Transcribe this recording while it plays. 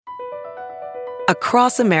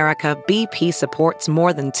Across America, BP supports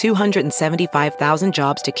more than 275,000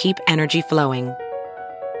 jobs to keep energy flowing.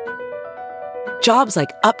 Jobs like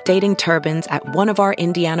updating turbines at one of our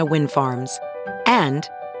Indiana wind farms and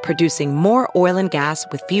producing more oil and gas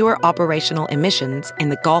with fewer operational emissions in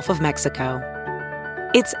the Gulf of Mexico.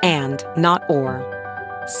 It's and, not or.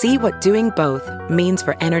 See what doing both means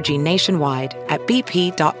for energy nationwide at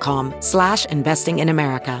bp.com/investing in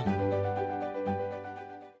America.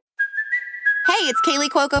 Hey, it's Kaylee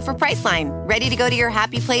Cuoco for Priceline. Ready to go to your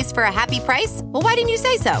happy place for a happy price? Well, why didn't you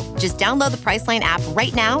say so? Just download the Priceline app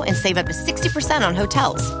right now and save up to 60% on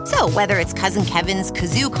hotels. So whether it's Cousin Kevin's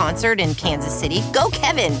Kazoo Concert in Kansas City, go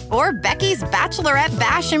Kevin, or Becky's Bachelorette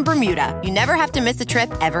Bash in Bermuda, you never have to miss a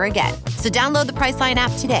trip ever again. So download the Priceline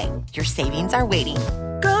app today. Your savings are waiting.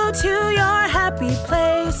 Go to your happy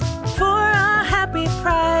place for a happy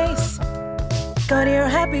price. Go to your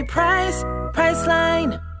happy price,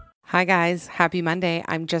 Priceline. Hi guys, happy Monday.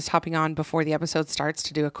 I'm just hopping on before the episode starts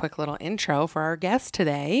to do a quick little intro for our guest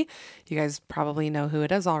today. You guys probably know who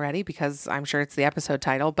it is already because I'm sure it's the episode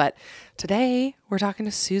title, but today we're talking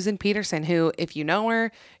to Susan Petersen, who, if you know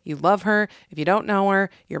her, you love her. If you don't know her,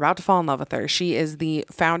 you're about to fall in love with her. She is the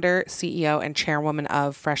founder, CEO, and chairwoman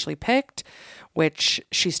of Freshly Picked, which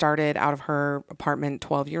she started out of her apartment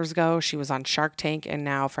 12 years ago. She was on Shark Tank, and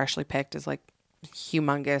now Freshly Picked is like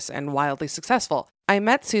humongous and wildly successful. I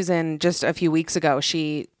met Susan just a few weeks ago.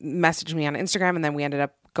 She messaged me on Instagram and then we ended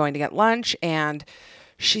up going to get lunch, and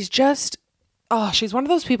she's just, she's one of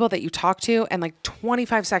those people that you talk to and like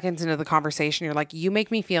 25 seconds into the conversation, you're like, you make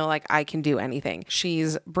me feel like I can do anything.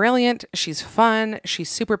 She's brilliant. She's fun. She's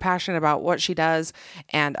super passionate about what she does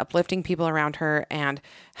and uplifting people around her and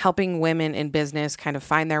helping women in business kind of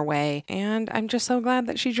find their way. And I'm just so glad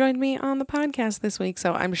that she joined me on the podcast this week.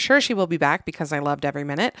 So I'm sure she will be back because I loved every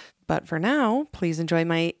minute. But for now, please enjoy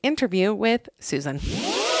my interview with Susan.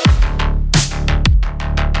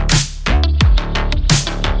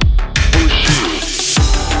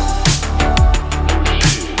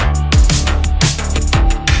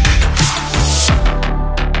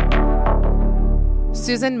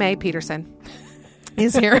 Susan May Petersen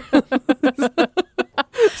is here.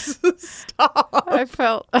 Stop. I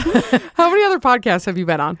felt. How many other podcasts have you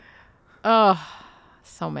been on? Oh,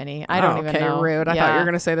 so many. I don't even know. Rude. I thought you were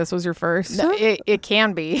going to say this was your first. No, it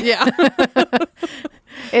can be. Yeah.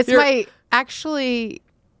 I've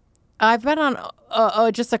been on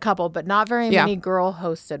just a couple, but not very many girl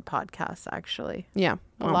hosted podcasts, actually. Yeah.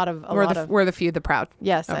 Well, we're the few, the proud.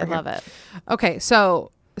 Yes, I love it. Okay.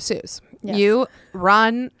 So, Suze, yes. You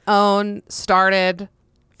run, own, started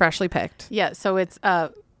Freshly Picked. Yeah. So it's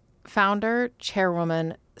founder,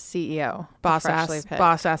 chairwoman, CEO. Boss ass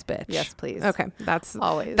bitch. Yes, please. Okay. That's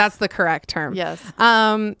always. That's the correct term. Yes.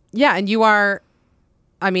 Yeah. And you are,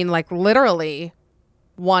 like literally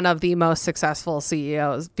one of the most successful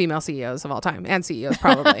CEOs, female CEOs of all time, and CEOs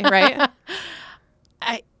probably, right?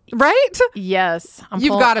 Right? Yes.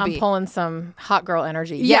 You've got to be. I'm pulling some hot girl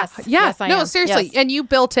energy. Yeah. Yes, I am. No, seriously. Yes. And you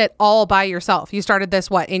built it all by yourself. You started this,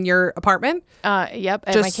 in your apartment? Yep.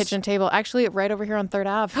 At my kitchen table. Actually, right over here on 3rd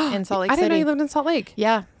Ave in Salt Lake City. I didn't know you lived in Salt Lake.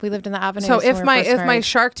 Yeah. We lived in the Avenue. So if my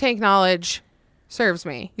Shark Tank knowledge serves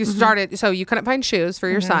me, you started, so you couldn't find shoes for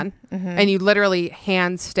your son, and you literally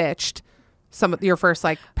hand stitched your first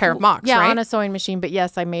pair of mocks, right? Yeah, on a sewing machine. But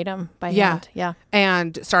yes, I made them by hand. Yeah.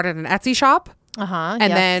 And started an Etsy shop. And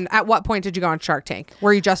yes. then at what point did you go on Shark Tank?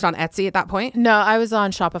 Were you just on Etsy at that point? No, I was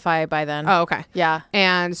on Shopify by then. Oh, okay. Yeah.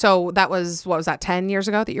 And so that was, 10 years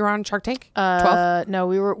ago that you were on Shark Tank? 12? No,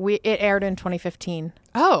 it aired in 2015.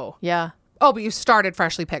 Oh. Yeah. Oh, but you started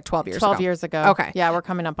Freshly Picked 12 years ago. 12 years ago. Okay. Yeah, we're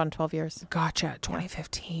coming up on 12 years. Gotcha.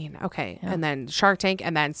 2015. Yeah. Okay. Yeah. And then Shark Tank,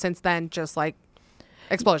 and then since then, just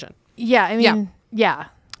explosion. Yeah. I mean, yeah.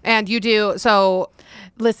 And you do, so.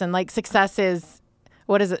 Listen, success is.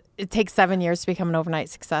 What is it? It takes 7 years to become an overnight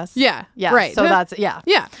success. Yeah. Yeah. Right. So that's, yeah.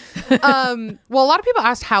 Yeah. Well, a lot of people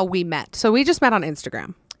asked how we met. So we just met on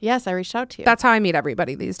Instagram. Yes, I reached out to you. That's how I meet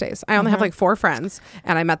everybody these days. I only have 4 friends,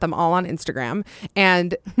 and I met them all on Instagram.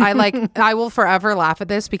 And I will forever laugh at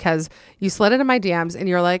this because you slid into my DMs and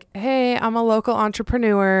you're like, hey, I'm a local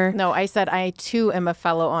entrepreneur. No, I said I too am a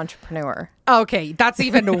fellow entrepreneur. Okay. That's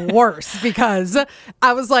even worse because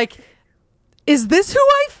I was like, is this who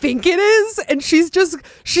I think it is? And she's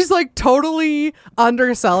totally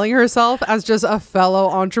underselling herself as just a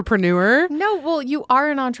fellow entrepreneur. No, well, you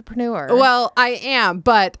are an entrepreneur. Well, I am,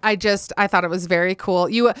 but I thought it was very cool.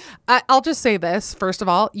 I'll just say this, first of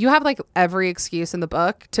all, you have every excuse in the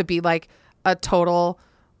book to be a total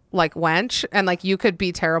like wench, and like you could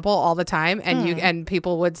be terrible all the time and and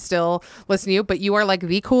people would still listen to you, but you are like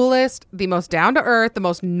the coolest, the most down to earth, the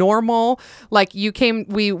most normal. Like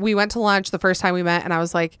we went to lunch the first time we met and I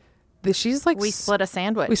was like, she's like, we split a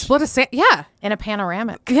sandwich. Yeah. In a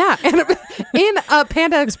panoramic. Yeah. In a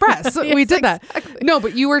Panda Express. Yes, we did that. exactly. No,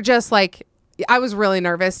 but you were just like, I was really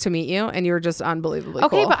nervous to meet you and you were just unbelievably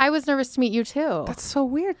cool. Okay, but I was nervous to meet you too. That's so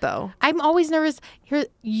weird though. I'm always nervous.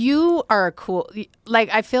 You are a cool, like,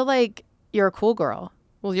 I feel like you're a cool girl.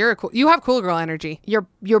 Well, you have cool girl energy.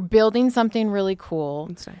 You're building something really cool.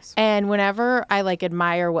 That's nice. And whenever I like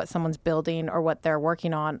admire what someone's building or what they're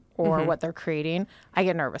working on or what they're creating, I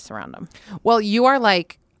get nervous around them. Well, you are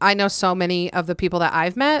like, I know so many of the people that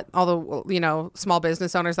I've met, all the, small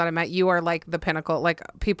business owners that I met, you are like the pinnacle. Like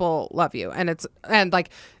people love you. And like,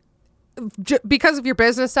 because of your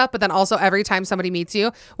business stuff, but then also every time somebody meets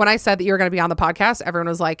you, when I said that you were going to be on the podcast, everyone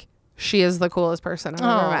was like, she is the coolest person I've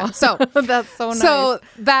ever met. So that's so nice. So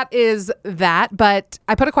that is that. But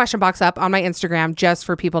I put a question box up on my Instagram just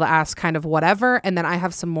for people to ask kind of whatever. And then I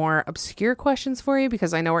have some more obscure questions for you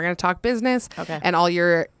because I know we're going to talk business and all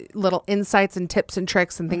your little insights and tips and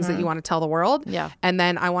tricks and things that you want to tell the world. Yeah. And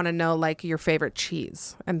then I want to know like your favorite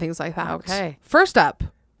cheese and things like that. Okay. First up.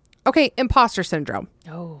 Okay. Imposter syndrome.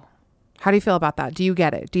 Oh. How do you feel about that? Do you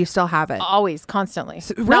get it? Do you still have it? Always, constantly.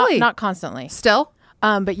 Really? Not constantly. Still?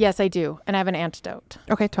 But yes, I do. And I have an antidote.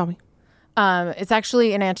 Okay, tell me. It's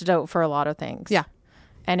actually an antidote for a lot of things. Yeah.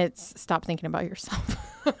 And it's stop thinking about yourself.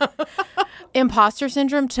 Imposter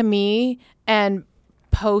syndrome to me and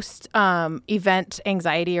post event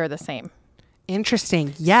anxiety are the same.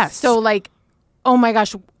 Interesting. Yes. So like, oh my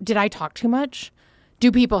gosh, did I talk too much?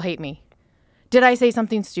 Do people hate me? Did I say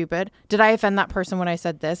something stupid? Did I offend that person when I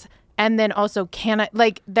said this? And then also,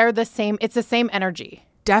 they're the same. It's the same energy.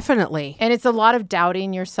 Definitely. And it's a lot of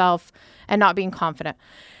doubting yourself and not being confident.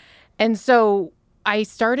 And so I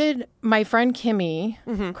started, my friend Kimmy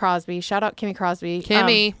Crosby, shout out Kimmy Crosby.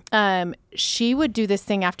 Kimmy. She would do this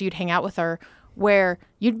thing after you'd hang out with her where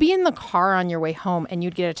you'd be in the car on your way home and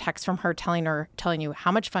you'd get a text from her telling you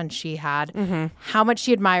how much fun she had, how much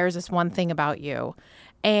she admires this one thing about you,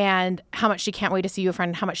 and how much she can't wait to see you a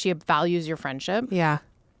friend, how much she values your friendship. Yeah.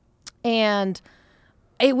 And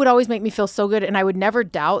it would always make me feel so good. And I would never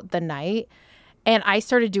doubt the night. And I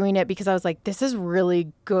started doing it because I was like, this is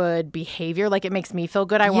really good behavior. Like, it makes me feel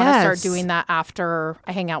good. I want to start doing that after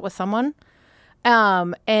I hang out with someone.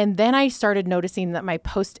 And then I started noticing that my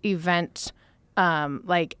post-event,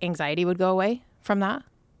 anxiety would go away from that.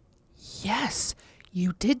 Yes.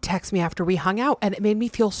 You did text me after we hung out and it made me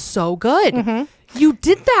feel so good. You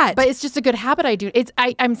did that. But it's just a good habit I do.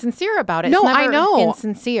 I'm sincere about it. No, it's never I know.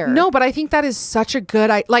 insincere. No, but I think that is such a good,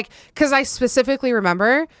 because I specifically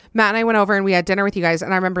remember Matt and I went over and we had dinner with you guys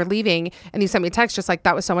and I remember leaving and you sent me a text just like,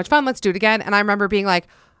 that was so much fun. Let's do it again. And I remember being like,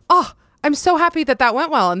 oh, I'm so happy that went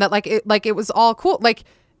well. And that it was all cool. Like,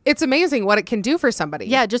 it's amazing what it can do for somebody.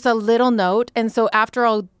 Yeah, just a little note. And so after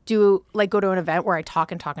I'll do go to an event where I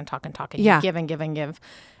talk and talk and talk and talk and give and give and give.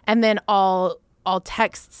 And then I'll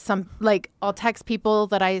text I'll text people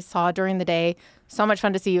that I saw during the day. So much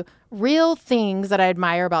fun to see you. Real things that I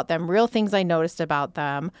admire about them, real things I noticed about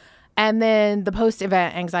them. And then the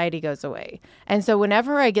post-event anxiety goes away. And so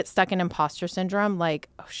whenever I get stuck in imposter syndrome, like,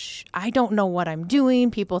 I don't know what I'm doing.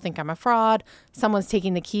 People think I'm a fraud. Someone's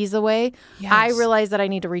taking the keys away. Yes. I realize that I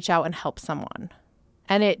need to reach out and help someone.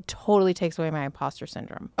 And it totally takes away my imposter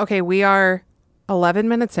syndrome. Okay, we are 11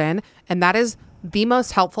 minutes in, and that is the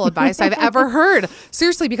most helpful advice I've ever heard.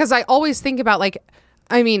 Seriously, because I always think about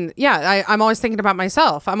I'm always thinking about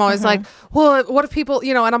myself. I'm always like, well, what if people,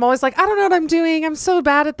 and I'm always like, I don't know what I'm doing. I'm so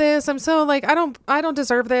bad at this. I'm so like, I don't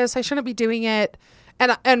deserve this. I shouldn't be doing it.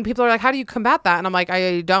 And people are like, how do you combat that? And I'm like,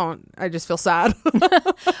 I don't. I just feel sad.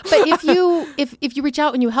 But if you reach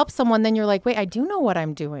out and you help someone, then you're like, wait, I do know what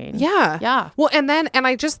I'm doing. Yeah. Yeah. Well, and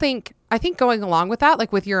I just think going along with that,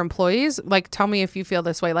 like with your employees, like tell me if you feel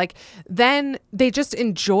this way, like then they just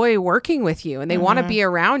enjoy working with you and they want to be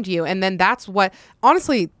around you. And then that's what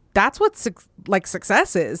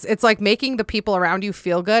success is. It's like making the people around you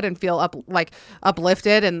feel good and feel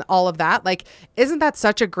uplifted and all of that. Like, isn't that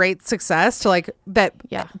such a great success to like that?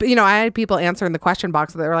 Yeah. I had people answer in the question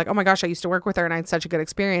box that they were like, oh my gosh, I used to work with her and I had such a good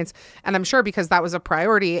experience. And I'm sure because that was a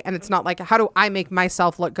priority and it's not like, how do I make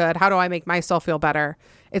myself look good? How do I make myself feel better?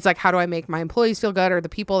 It's like, how do I make my employees feel good or the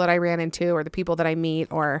people that I ran into or the people that I meet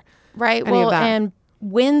or right. Any of that. And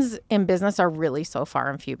wins in business are really so far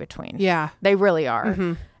and few between. Yeah. They really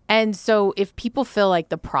are. And so if people feel like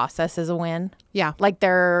the process is a win, like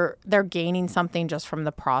they're gaining something just from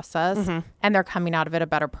the process and they're coming out of it a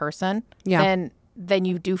better person, then then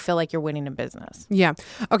you do feel like you're winning in business. Yeah.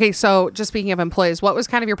 Okay. So just speaking of employees, what was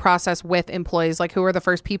kind of your process with employees? Like, who are the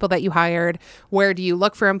first people that you hired? Where do you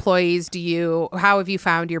look for employees? How have you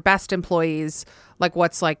found your best employees? Like,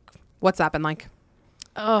 what's that been like?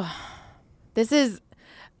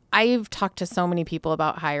 I've talked to so many people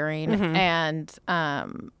about hiring, and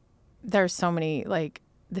there's so many, like,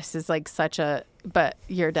 this is like but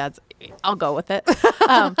your dad's, I'll go with it.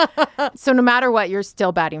 So no matter what, you're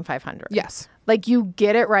still batting 500. Yes. Like, you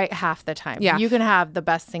get it right half the time. Yeah. You can have the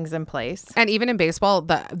best things in place. And even in baseball,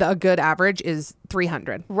 a good average is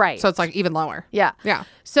 300. Right. So it's like even lower. Yeah. Yeah.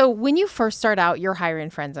 So when you first start out, you're hiring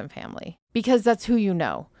friends and family because that's who you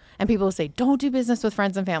know. And people say, don't do business with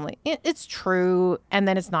friends and family. It's true. And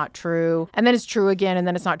then it's not true. And then it's true again. And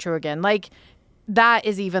then it's not true again. Like, that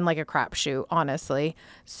is even like a crapshoot, honestly.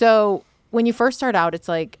 So when you first start out, it's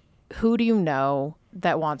like, who do you know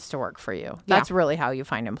that wants to work for you? That's really how you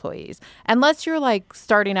find employees. Unless you're like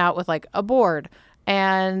starting out with like a board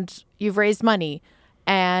and you've raised money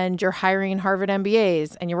and you're hiring Harvard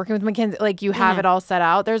MBAs and you're working with McKinsey, like you have it all set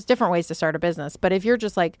out. There's different ways to start a business. But if you're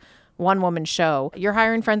just like one woman show, you're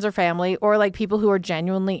hiring friends or family or like people who are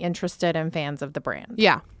genuinely interested and fans of the brand.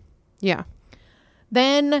 Yeah. Yeah.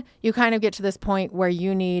 Then you kind of get to this point where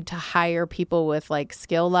you need to hire people with like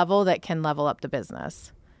skill level that can level up the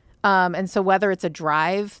business. And so whether it's a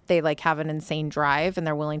drive, they like have an insane drive and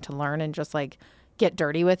they're willing to learn and just like get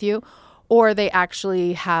dirty with you, or they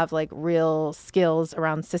actually have like real skills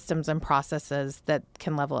around systems and processes that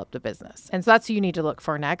can level up the business. And so that's who you need to look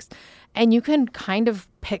for next. And you can kind of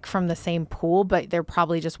pick from the same pool, but they're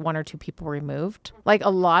probably just one or two people removed. Like,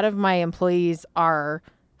 a lot of my employees are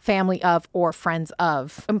family of or friends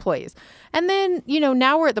of employees. And then,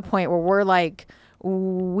 now we're at the point where we're like,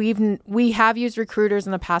 we have used recruiters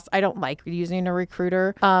in the past. I don't like using a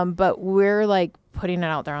recruiter, but we're like putting it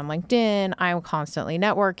out there on LinkedIn. I'm constantly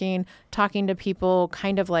networking, talking to people,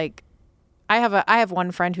 kind of like, I have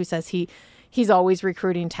one friend who says he's always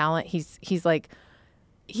recruiting talent. He's like,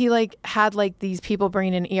 he like had like these people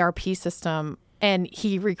bringing an ERP system and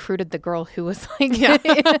he recruited the girl who was like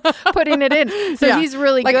putting it in. So he's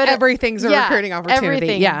really like good. Everything's a recruiting opportunity.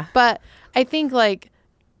 Everything. Yeah. But I think like,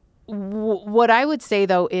 what I would say,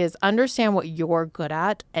 though, is understand what you're good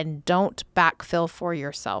at and don't backfill for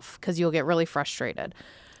yourself because you'll get really frustrated.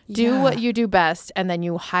 Do what you do best, and then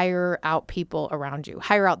you hire out people around you.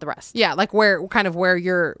 Hire out the rest. Yeah, like where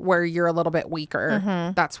you're a little bit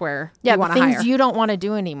weaker. That's where you want to hire. Things you don't want to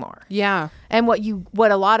do anymore. Yeah. And what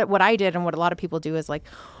I did and what a lot of people do is like,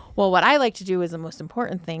 well, what I like to do is the most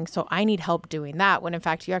important thing, so I need help doing that, when in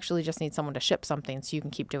fact you actually just need someone to ship something so you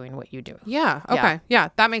can keep doing what you do. Yeah. Okay. Yeah,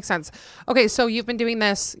 that makes sense. Okay, so you've been doing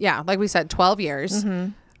this, like we said, 12 years.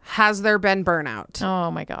 Has there been burnout?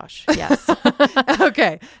 Oh my gosh. Yes.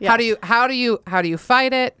 Okay. Yes. How do you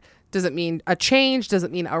fight it? Does it mean a change? Does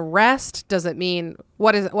it mean a rest? Does it mean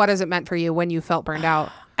what has it meant for you when you felt burned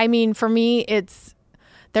out? I mean, for me,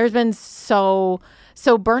 there's been so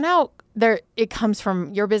burnout. It comes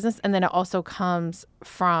from your business, and then it also comes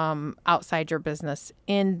from outside your business.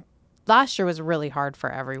 And last year was really hard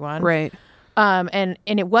for everyone, right? And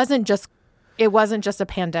it wasn't just a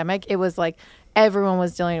pandemic. It was like everyone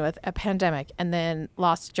was dealing with a pandemic, and then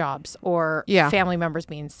lost jobs or family members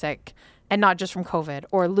being sick, and not just from COVID,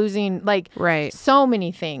 or losing so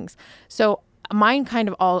many things. So mine kind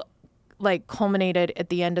of all like culminated at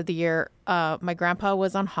the end of the year. My grandpa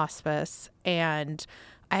was on hospice, and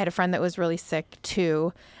I had a friend that was really sick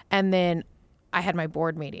too. And then I had my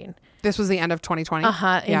board meeting. This was the end of 2020?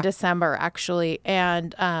 In December, actually.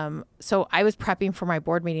 And so I was prepping for my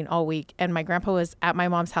board meeting all week. And my grandpa was at my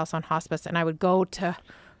mom's house on hospice. And I would go to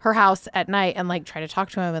her house at night and like try to talk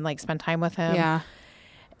to him and like spend time with him. Yeah.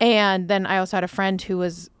 And then I also had a friend who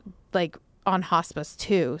was like on hospice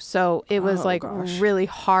too. So it was really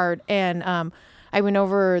hard. And I went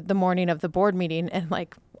over the morning of the board meeting and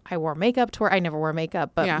like, I wore makeup to work. I never wore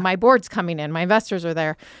makeup, but my board's coming in. My investors are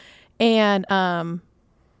there. And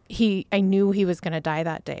I knew he was going to die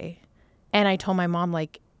that day. And I told my mom,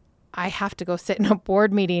 like, I have to go sit in a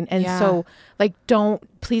board meeting. And so, like,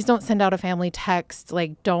 please don't send out a family text.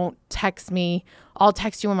 Like, don't text me. I'll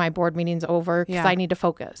text you when my board meeting's over because I need to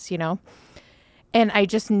focus, And I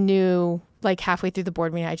just knew, like, halfway through the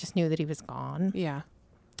board meeting, I just knew that he was gone. Yeah.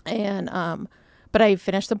 And, but I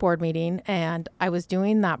finished the board meeting and I was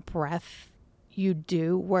doing that breath you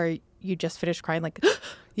do where you just finish crying, like,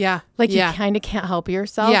 you kind of can't help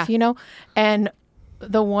yourself, And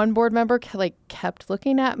the one board member kept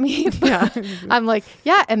looking at me. I'm like,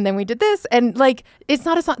 and then we did this, and like, it's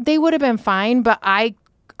not they would have been fine, but I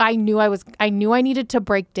knew I needed to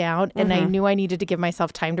break down, and I knew I needed to give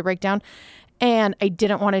myself time to break down. And I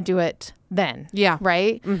didn't want to do it then. Yeah.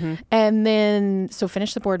 Right. And then, so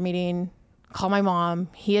finish the board meeting, call my mom.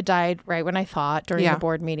 He had died right when I thought during the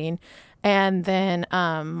board meeting. And then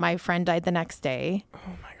my friend died the next day. Oh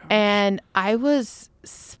my gosh. And I was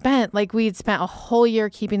spent, like we'd spent a whole year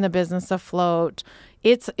keeping the business afloat.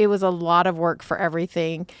 It was a lot of work for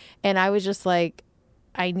everything. And I was just like,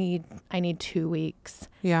 I need 2 weeks.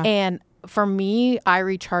 Yeah. And for me, I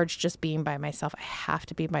recharge just being by myself. I have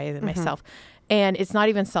to be by myself. And it's not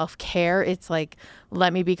even self-care. It's like,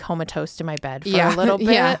 let me be comatose in my bed for a little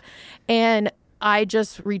bit. And I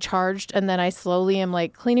just recharged. And then I slowly am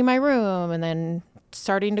like cleaning my room and then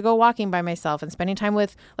starting to go walking by myself and spending time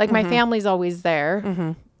with, like, my family's always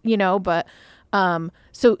there, you know, but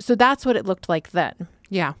so that's what it looked like then.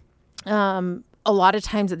 Yeah. A lot of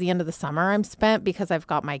times at the end of the summer I'm spent because I've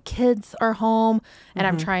got my kids are home and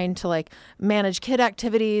I'm trying to like manage kid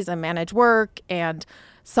activities and manage work, and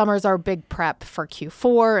summers are big prep for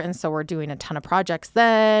Q4. And so we're doing a ton of projects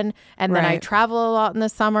then. And then I travel a lot in the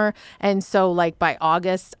summer. And so like by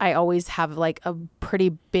August, I always have like a pretty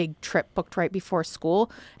big trip booked right before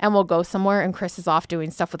school, and we'll go somewhere and Chris is off doing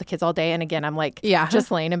stuff with the kids all day. And again, I'm like, just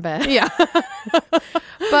laying in bed.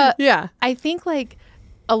 But I think like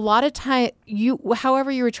a lot of time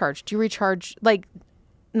however you recharge, do you recharge, like,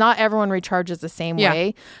 not everyone recharges the same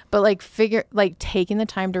way, but like taking the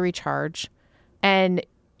time to recharge. And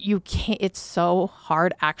you can't, it's so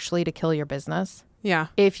hard actually to kill your business. Yeah.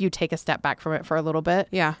 If you take a step back from it for a little bit.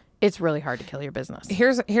 Yeah. It's really hard to kill your business.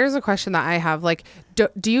 Here's a question that I have. Like,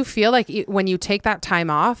 do you feel like when you take that time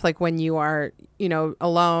off, like when you are, you know,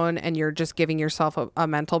 alone and you're just giving yourself a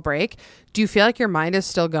mental break, do you feel like your mind is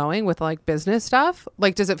still going with like business stuff?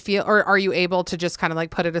 Like, does it feel, or are you able to just kind of like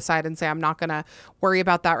put it aside and say, I'm not going to worry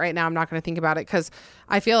about that right now. I'm not going to think about it. Cause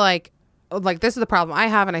I feel like this is the problem I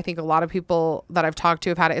have. And I think a lot of people that I've talked to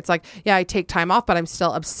have had it. It's like, yeah, I take time off, but I'm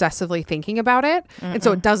still obsessively thinking about it. And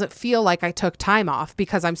so it doesn't feel like I took time off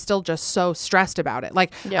because I'm still just so stressed about it.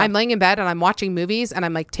 Like I'm laying in bed and I'm watching movies and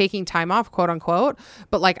I'm like taking time off, quote unquote,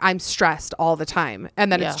 but like I'm stressed all the time. And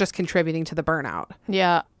then it's just contributing to the burnout.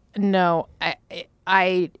 Yeah, no,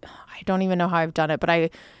 I don't even know how I've done it,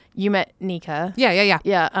 but you met Nika.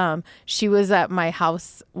 Yeah. She was at my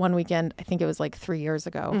house one weekend. I think it was like 3 years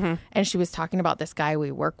ago. And she was talking about this guy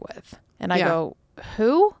we work with. And I go,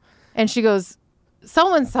 who? And she goes,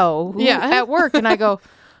 so-and-so at work. And I go,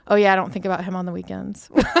 oh yeah, I don't think about him on the weekends.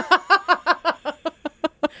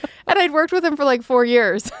 And I'd worked with him for like 4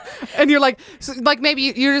 years. And you're like, so, like maybe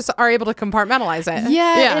you just are able to compartmentalize it.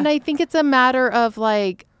 Yeah. And I think it's a matter of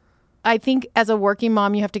like, I think as a working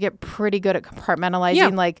mom, you have to get pretty good at compartmentalizing. Yeah.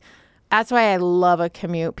 Like, that's why I love a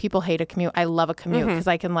commute. People hate a commute. I love a commute because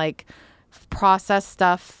I can like process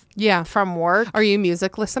stuff from work. Are you a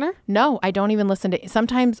music listener? No, I don't even listen to.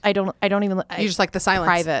 Sometimes I don't even. You just like the silence.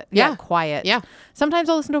 Private. Yeah. Quiet. Yeah. Sometimes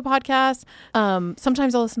I'll listen to a podcast.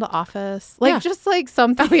 Sometimes I'll listen to Office. Like just like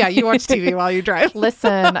something. Oh yeah, you watch TV while you drive.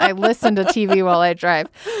 I listen to TV while I drive.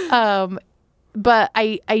 But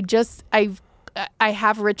I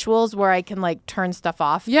have rituals where I can like turn stuff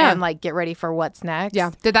off and like get ready for what's next.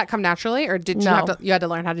 Yeah. Did that come naturally, or did you you had to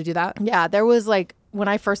learn how to do that? Yeah. There was like, when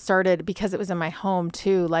I first started, because it was in my home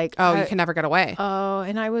too, like, you can never get away. Oh,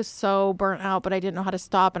 and I was so burnt out, but I didn't know how to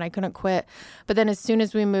stop and I couldn't quit. But then as soon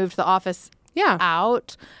as we moved the office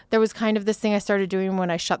out, there was kind of this thing I started doing when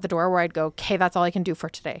I shut the door where I'd go, okay, that's all I can do for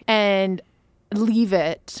today, and leave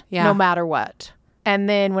it no matter what. And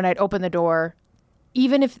then when I'd open the door,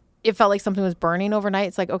 even if it felt like something was burning overnight,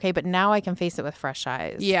 it's like, okay, but now I can face it with fresh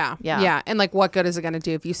eyes. Yeah. And like, what good is it going to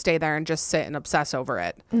do if you stay there and just sit and obsess over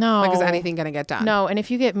it? No. Like, is anything going to get done? No. And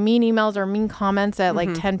if you get mean emails or mean comments at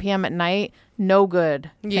like 10 p.m. at night, no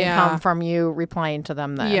good can come from you replying to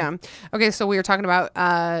them then. Yeah. Okay. So we were talking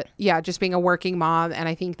about, just being a working mom. And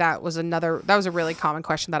I think that was a really common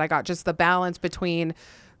question that I got, just the balance between,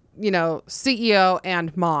 you know, CEO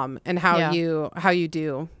and mom, and how you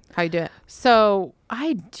do it. So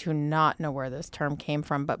I do not know where this term came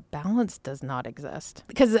from, but balance does not exist.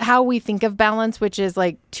 Because how we think of balance, which is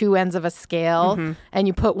like two ends of a scale, and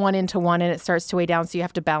you put one into one and it starts to weigh down, so you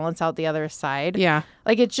have to balance out the other side. Yeah.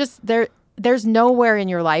 Like, it's just there's nowhere in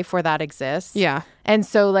your life where that exists. Yeah. And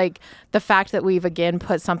so like the fact that we've again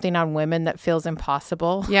put something on women that feels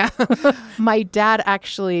impossible. Yeah. My dad,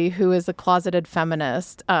 actually, who is a closeted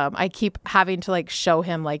feminist, I keep having to like show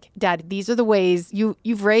him like, Dad, these are the ways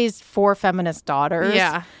you've raised 4 feminist daughters.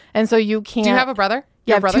 Yeah. And so you can't. Do you have a brother?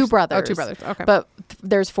 Yeah, I have 2 brothers. Oh, 2 brothers. Okay. But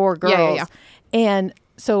there's 4 girls. Yeah. And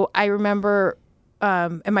so I remember,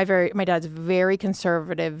 and my dad's very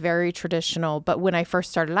conservative, very traditional. But when I first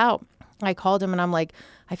started out, I called him and I'm like,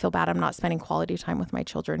 I feel bad I'm not spending quality time with my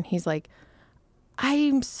children. He's like,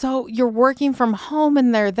 you're working from home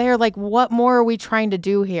and they're there. Like, what more are we trying to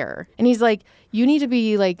do here? And he's like, you need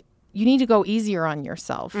to go easier on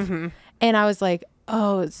yourself. Mm-hmm. And I was like,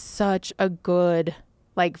 oh, it's such a good,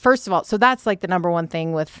 like, first of all, so that's like the number one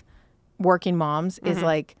thing with working moms is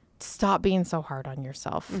like, stop being so hard on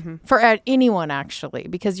yourself for anyone, actually,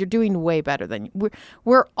 because you're doing way better than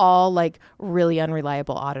we're all like really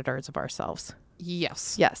unreliable auditors of ourselves.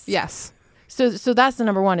 Yes. So that's the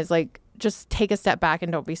number one is like, just take a step back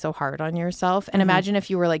and don't be so hard on yourself. And imagine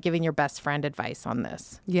if you were like giving your best friend advice on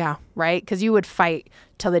this. Yeah. Right? Because you would fight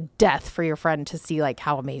to the death for your friend to see like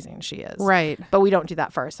how amazing she is. Right. But we don't do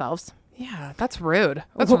that for ourselves. Yeah, that's rude.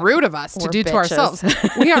 That's rude of us to do to bitches. ourselves.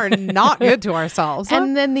 We are not good to ourselves.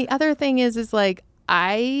 And then the other thing is like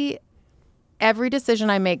every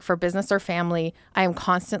decision I make for business or family, I am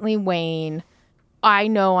constantly weighing. I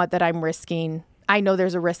know that I'm risking. I know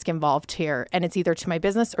there's a risk involved here, and it's either to my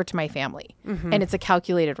business or to my family. And it's a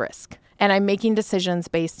calculated risk. And I'm making decisions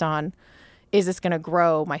based on, is this going to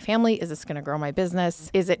grow my family? Is this going to grow my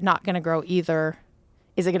business? Is it not going to grow either?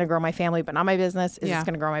 Is it going to grow my family but not my business? Is this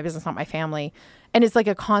going to grow my business, not my family? And it's like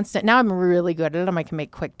a constant. Now I'm really good at it. I can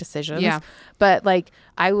make quick decisions. Yeah. But like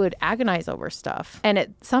I would agonize over stuff. And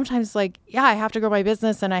it sometimes like, yeah, I have to grow my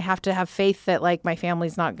business and I have to have faith that like my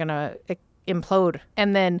family's not going to implode.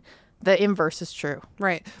 And then the inverse is true.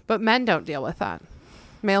 Right. But men don't deal with that.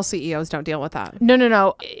 Male CEOs don't deal with that.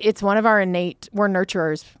 No. It's one of our innate, we're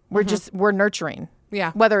nurturers. We're nurturing.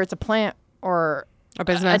 Yeah. Whether it's a plant or a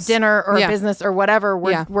business, a dinner or a business or whatever,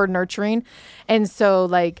 we're nurturing. And so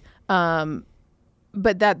like,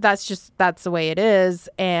 but that's the way it is.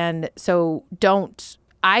 And so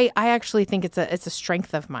I actually think it's a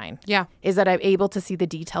strength of mine. Yeah. Is that I'm able to see the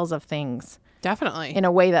details of things. Definitely. In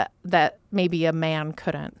a way that maybe a man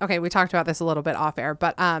couldn't. Okay, we talked about this a little bit off air,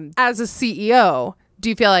 but as a CEO, do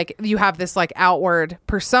you feel like you have this like outward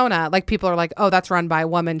persona? Like people are like, oh, that's run by a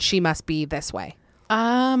woman. She must be this way.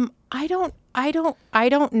 I don't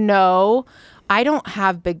know. I don't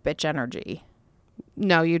have big bitch energy.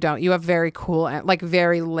 No, you don't. You have very cool, like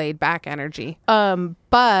very laid back energy.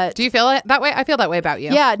 But do you feel it that way? I feel that way about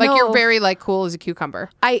you. Yeah. Like you're very like cool as a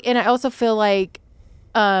cucumber. I also feel like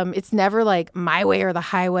it's never like my way or the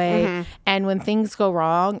highway. Mm-hmm. And when things go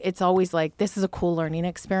wrong, it's always like, this is a cool learning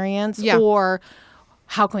experience. Yeah. Or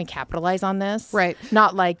how can we capitalize on this? Right.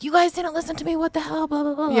 Not like, you guys didn't listen to me. What the hell? Blah,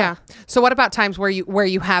 blah, blah. Yeah. So what about times where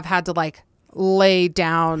you have had to like lay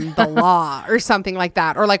down the law or something like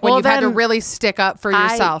that? Or like when you've had to really stick up for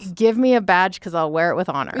yourself? Give me a badge because I'll wear it with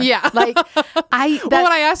honor. Yeah. Like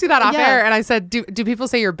when I asked you that off air and I said, do people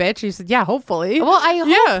say you're a bitch? You said, yeah, hopefully. Well,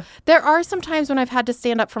 I hope. There are some times when I've had to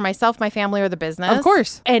stand up for myself, my family, or the business. Of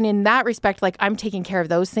course. And in that respect, like I'm taking care of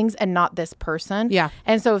those things and not this person. Yeah.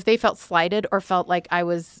 And so if they felt slighted or felt like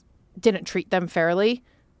didn't treat them fairly,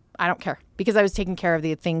 I don't care because I was taking care of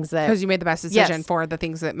the things that... Because you made the best decision for the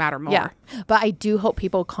things that matter more. Yeah. But I do hope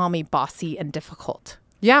people call me bossy and difficult.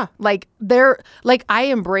 Yeah. Like I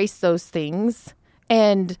embrace those things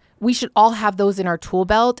and we should all have those in our tool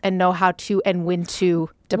belt and know how to and when to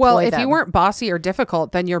deploy them. Well, if you weren't bossy or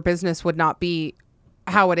difficult, then your business would not be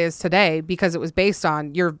how it is today because it was based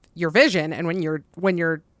on your vision. And when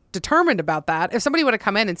you're determined about that, if somebody would have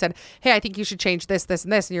come in and said, hey, I think you should change this, this,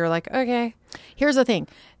 and this, and you're like, okay. Here's the thing.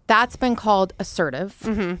 That's been called assertive,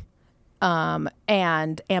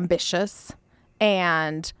 and ambitious,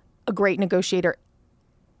 and a great negotiator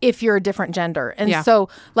if you're a different gender. And so,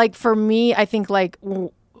 like, for me, I think, like,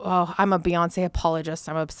 I'm a Beyonce apologist.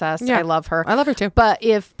 I'm obsessed. Yeah. I love her. I love her, too. But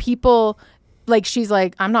if people, like, she's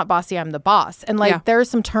like, I'm not bossy, I'm the boss. And, like, there are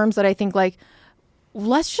some terms that I think, like,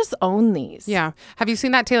 let's just own these. Yeah. Have you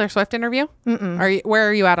seen that Taylor Swift interview? Mm-mm. Where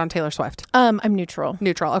are you at on Taylor Swift? I'm neutral.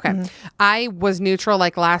 Neutral. Okay. Mm-hmm. I was neutral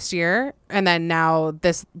like last year. And then now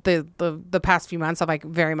the past few months I've like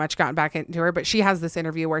very much gotten back into her. But she has this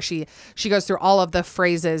interview where she goes through all of the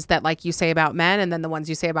phrases that like you say about men and then the ones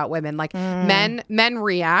you say about women. Like men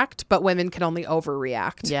react, but women can only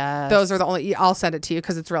overreact. Yeah. Those are the only, I'll send it to you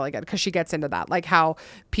because it's really good because she gets into that. Like how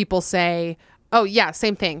people say, oh, yeah,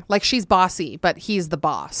 same thing. Like, she's bossy, but he's the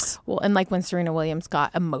boss. Well, and like when Serena Williams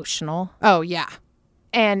got emotional. Oh, yeah.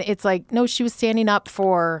 And it's like, no, she was standing up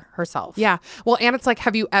for herself. Yeah. Well, and it's like,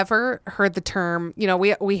 have you ever heard the term, you know,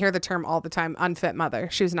 we hear the term all the time, unfit mother.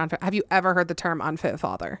 She was an unfit. Have you ever heard the term unfit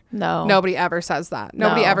father? No. Nobody ever says that.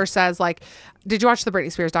 Nobody ever says like, did you watch the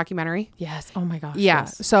Britney Spears documentary? Yes. Oh, my gosh. Yeah.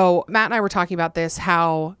 Yes. So Matt and I were talking about this,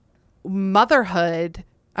 how motherhood...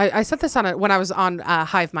 I said this when I was on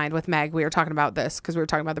Hive Mind with Meg. We were talking about this because we were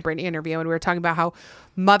talking about the Britney interview and we were talking about how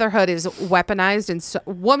motherhood is weaponized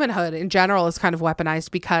and womanhood in general is kind of weaponized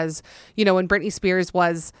because, you know, when Britney Spears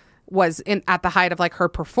was was at the height of like her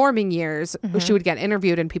performing years, she would get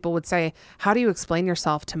interviewed and people would say, how do you explain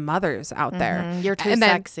yourself to mothers out there? You're too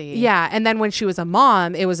sexy. Yeah. And then when she was a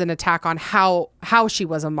mom, it was an attack on how she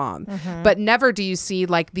was a mom. But never do you see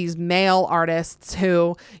like these male artists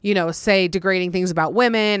who, you know, say degrading things about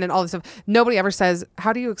women and all this stuff. Nobody ever says,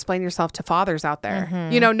 how do you explain yourself to fathers out there?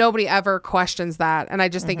 You know, nobody ever questions that. And I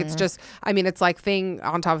just think it's just, I mean, it's like thing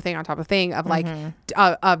on top of thing on top of thing of like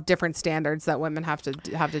of different standards that women have to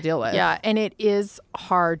deal with. Yeah, and it is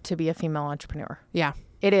hard to be a female entrepreneur. Yeah,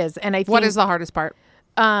 it is. And I think, what is the hardest part?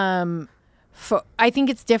 I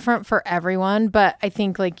think it's different for everyone, but I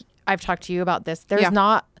think like I've talked to you about this. There's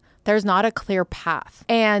not a clear path,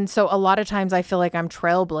 and so a lot of times I feel like I'm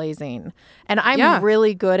trailblazing, and I'm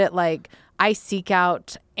really good at like I seek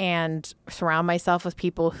out and surround myself with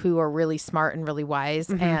people who are really smart and really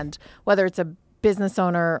wise, and whether it's a business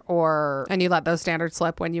owner or... And you let those standards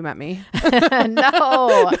slip when you met me?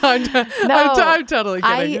 No. I'm totally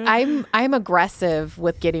kidding. I'm aggressive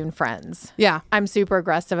with getting friends. Yeah. I'm super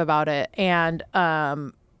aggressive about it. And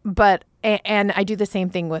but I do the same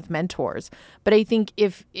thing with mentors. But I think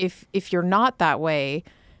if you're not that way,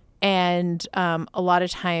 and a lot of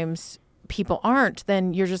times people aren't,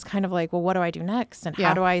 then you're just kind of like, well, what do I do next? And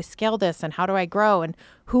how do I scale this? And how do I grow? And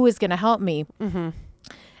who is going to help me?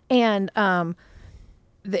 And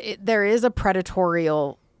there is a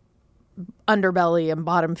predatorial underbelly and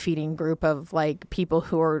bottom feeding group of like people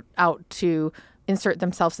who are out to insert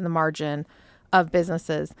themselves in the margin of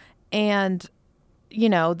businesses. And, you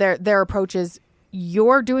know, their approach is,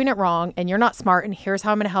 you're doing it wrong and you're not smart, and here's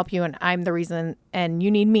how I'm going to help you, and I'm the reason, and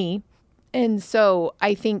you need me. And so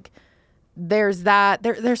I think there's that.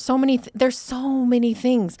 There's so many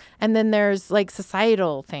things. And then there's like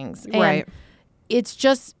societal things. And it's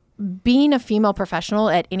just, being a female professional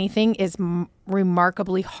at anything is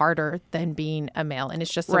remarkably harder than being a male. And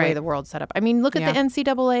it's just the way the world's set up. I mean, look at the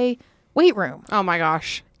NCAA weight room. Oh my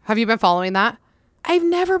gosh. Have you been following that? I've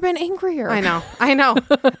never been angrier. I know.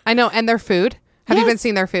 And their food. Have you been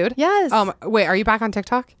seeing their food? Yes. Wait, are you back on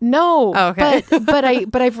TikTok? No. Oh, okay. But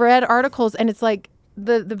I've read articles, and it's like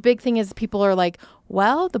the big thing is people are like,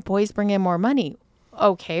 well, the boys bring in more money.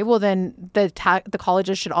 Okay, well then the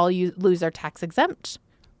colleges should all lose their tax exempt.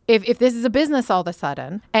 If this is a business all of a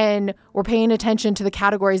sudden, and we're paying attention to the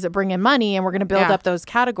categories that bring in money, and we're going to build up those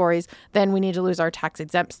categories, then we need to lose our tax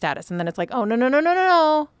exempt status. And then it's like, oh,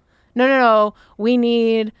 no. We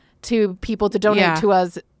need people to donate to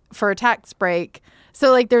us for a tax break.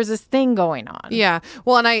 So like there's this thing going on. Yeah.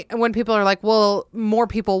 Well, and when people are like, well, more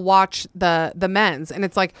people watch the men's, and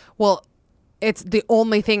it's like, well, it's the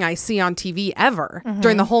only thing I see on TV ever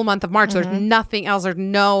during the whole month of March. There's nothing else. There's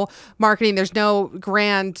no marketing. There's no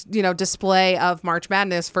grand, display of March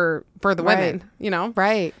Madness for the women,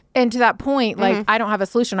 Right. And to that point, like, I don't have a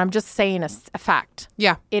solution. I'm just saying a fact.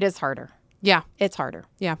 Yeah. It is harder. Yeah. It's harder.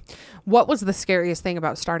 Yeah. What was the scariest thing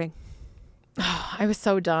about starting? I was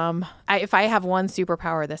so dumb. If I have one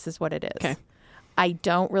superpower, this is what it is. Okay. I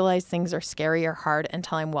don't realize things are scary or hard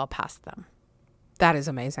until I'm well past them. That is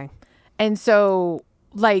amazing. And so,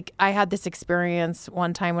 like, I had this experience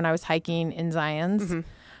one time when I was hiking in Zion's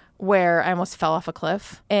where I almost fell off a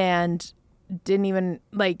cliff and didn't even,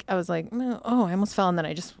 like, I was like, oh, I almost fell. And then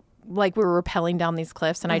I just, like, we were rappelling down these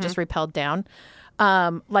cliffs, and I just rappelled down.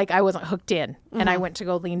 Like, I wasn't hooked in. And I went to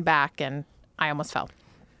go lean back, and I almost fell.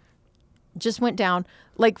 Just went down.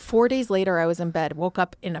 Like 4 days later, I was in bed, woke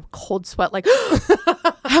up in a cold sweat, like,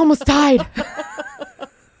 I almost died.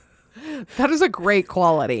 That is a great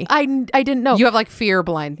quality. I didn't know. You have like fear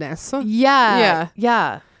blindness. Yeah.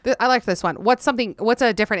 I like this one. What's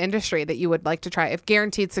a different industry that you would like to try? If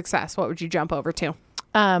guaranteed success, what would you jump over to?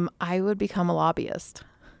 I would become a lobbyist.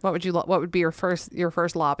 What would be your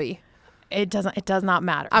first lobby? It does not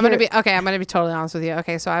matter. I'm going to be totally honest with you.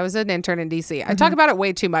 Okay. So I was an intern in DC. I talk about it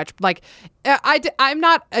way too much. Like I'm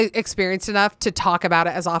not experienced enough to talk about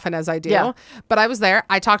it as often as I do, but I was there.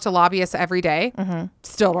 I talk to lobbyists every day.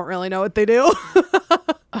 Still don't really know what they do.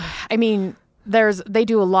 I mean, they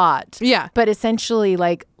do a lot. Yeah. But essentially,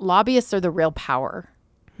 like, lobbyists are the real power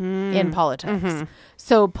in politics.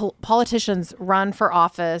 So politicians run for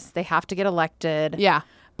office. They have to get elected. Yeah.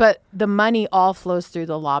 But the money all flows through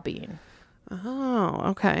the lobbying. Oh,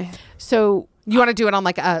 okay. So you want to do it on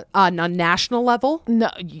like a national level? No,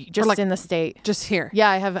 just like in the state. Just here. Yeah,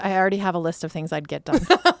 I already have a list of things I'd get done.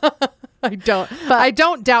 I don't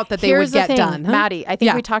doubt that they would get done. Huh? Maddie, I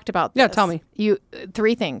think we talked about this. Yeah, tell me.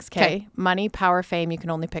 3 things, okay? Money, power, fame. You can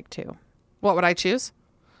only pick 2. What would I choose?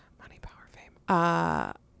 Money, power,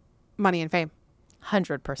 fame. Money and fame.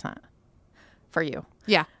 100% for you.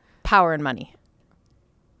 Yeah. Power and money.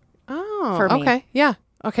 Oh, for me. Okay. Yeah.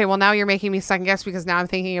 Okay, well, now you're making me second guess because now I'm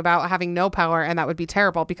thinking about having no power, and that would be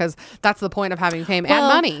terrible because that's the point of having fame and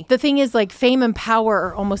money. The thing is, like, fame and power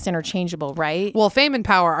are almost interchangeable, right? Well, fame and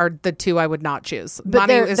power are the two I would not choose. But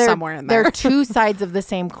money is somewhere in there. They're two sides of the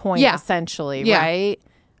same coin, essentially, right?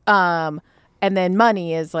 And then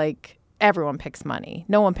money is like, everyone picks money.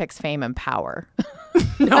 No one picks fame and power.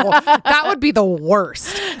 No, that would be the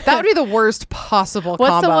worst. That would be the worst possible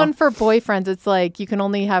combo. What's the one for boyfriends? It's like you can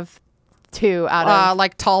only have two out of...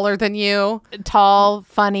 like taller than you. Tall,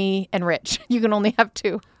 funny, and rich. You can only have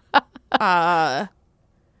two.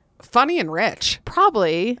 Funny and rich.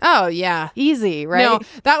 Probably. Oh, yeah. Easy, right? No,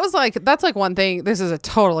 that's like one thing. This is a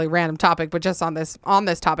totally random topic, but just on this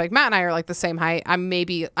topic, Matt and I are like the same height. I'm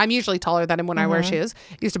usually taller than him when I wear shoes.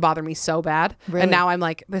 It used to bother me so bad. Really? And now I'm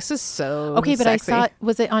like, this is so okay, but sexy. I saw,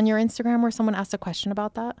 was it on your Instagram where someone asked a question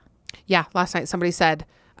about that? Yeah, last night somebody said,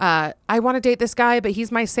 I want to date this guy, but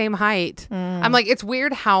he's my same height. I'm like, it's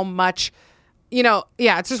weird how much,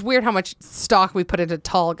 it's just weird how much stock we put into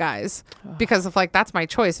tall guys because of like, that's my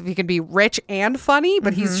choice. If he can be rich and funny,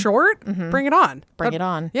 but he's short, bring it on. Bring it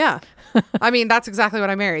on. Yeah. I mean, that's exactly what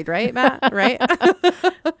I married, right, Matt? Right?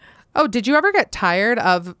 Oh, did you ever get tired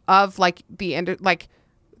of like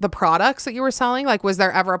the products that you were selling? Like, was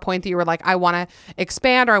there ever a point that you were like, I want to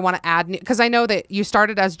expand or I want to add new? Because I know that you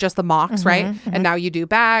started as just the mocks, right? And now you do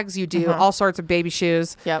bags, you do all sorts of baby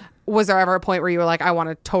shoes. Yep. Was there ever a point where you were like, I want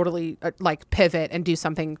to totally like pivot and do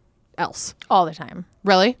something else? All the time.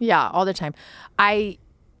 Really? Yeah, all the time. I'm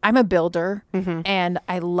a builder and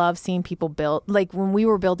I love seeing people build. Like when we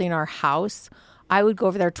were building our house, I would go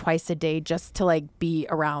over there twice a day just to like be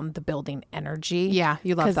around the building energy. Yeah,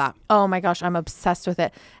 you love that. Oh my gosh, I'm obsessed with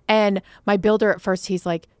it. And my builder at first, he's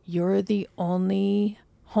like, you're the only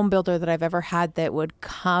home builder that I've ever had that would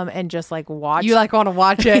come and just like watch. You like want to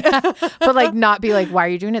watch it. But like not be like, why are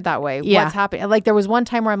you doing it that way? Yeah. What's happening? Like there was one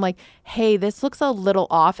time where I'm like, hey, this looks a little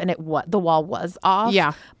off, and the wall was off.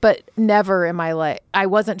 Yeah. But never in my life, I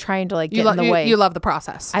wasn't trying to like get in the way. You love the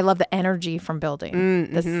process. I love the energy from building.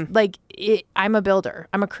 I'm a builder.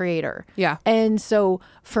 I'm a creator. Yeah. And so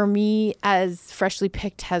for me, as Freshly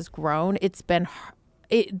Picked has grown,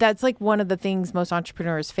 that's like one of the things most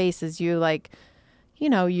entrepreneurs face is you like,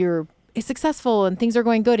 you're successful and things are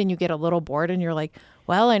going good and you get a little bored and you're like,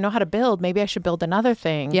 well, I know how to build. Maybe I should build another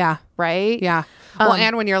thing. Yeah. Right? Yeah. Well,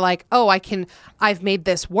 and when you're like, oh, I've made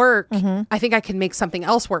this work. I think I can make something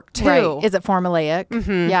else work too. Right. Is it formulaic?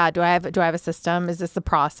 Yeah. Do I have a system? Is this the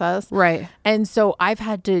process? Right. And so I've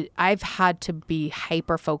had to be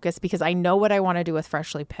hyper focused because I know what I want to do with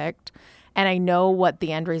Freshly Picked. And I know what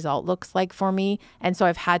the end result looks like for me. And so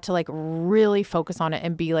I've had to like really focus on it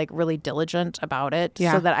and be like really diligent about it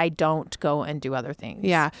so that I don't go and do other things.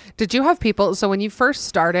 Yeah. Did you have people, so when you first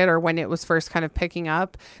started or when it was first kind of picking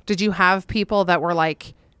up, did you have people that were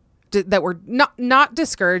like, that were not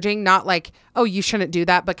discouraging, not like, oh, you shouldn't do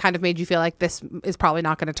that, but kind of made you feel like this is probably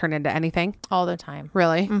not going to turn into anything? All the time.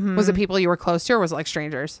 Really? Was it people you were close to or was it like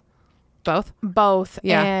strangers? Both.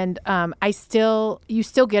 Yeah. And you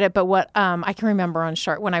still get it. But what I can remember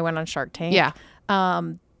when I went on Shark Tank. Yeah.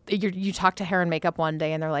 You talk to hair and makeup one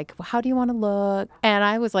day and they're like, well, how do you want to look? And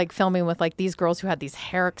I was like filming with like these girls who had these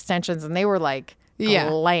hair extensions and they were like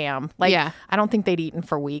glam. Like I don't think they'd eaten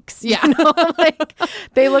for weeks. Yeah. Like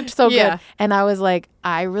they looked so good. And I was like,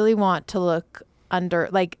 I really want to look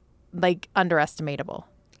underestimatable.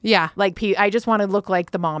 Yeah. Like, I just want to look like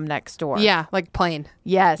the mom next door. Yeah. Like plain.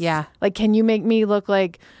 Yes. Yeah. Like, can you make me look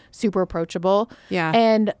like super approachable? Yeah.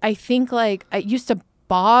 And I think like it used to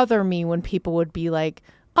bother me when people would be like,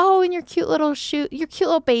 oh, and your cute little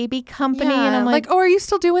baby company. Yeah. And I'm like, oh, are you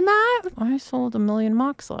still doing that? I sold 1 million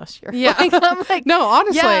mocks last year. Yeah. I'm like, no,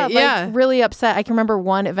 honestly. Yeah. Like, really upset. I can remember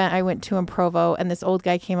one event I went to in Provo and this old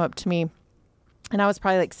guy came up to me. And I was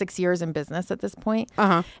probably like 6 years in business at this point.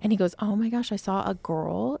 And he goes, oh my gosh, I saw a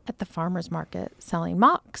girl at the farmer's market selling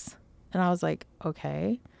mocks. And I was like,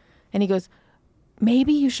 okay. And he goes,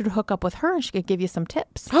 maybe you should hook up with her and she could give you some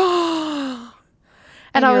tips. And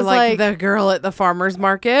I was like, the girl at the farmer's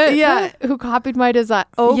market? Yeah, who copied my design.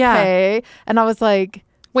 Okay. Yeah. And I was like,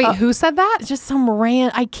 wait, who said that? Just some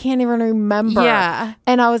I can't even remember. Yeah.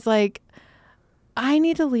 And I was like, I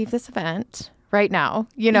need to leave this event right now,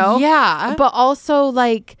 Yeah. But also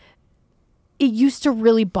like it used to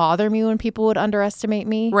really bother me when people would underestimate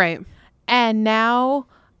me. Right. And now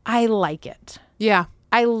I like it. Yeah.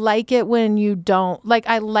 I like it when you don't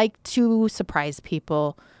I like to surprise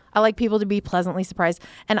people. I like people to be pleasantly surprised.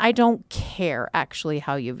 And I don't care actually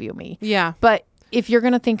how you view me. Yeah. But if you're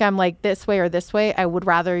going to think I'm like this way or this way, I would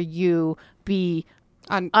rather you be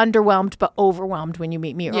underwhelmed but overwhelmed when you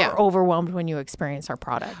meet me, or overwhelmed when you experience our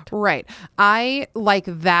product. Right. I like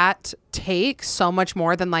that take so much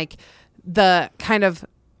more than like the kind of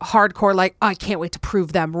hardcore, like, I can't wait to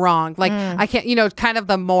prove them wrong. Like, I can't, kind of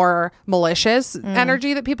the more malicious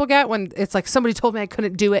energy that people get when it's like, somebody told me I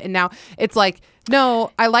couldn't do it. And now it's like,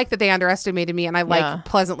 no, I like that they underestimated me, and I like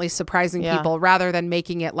pleasantly surprising people rather than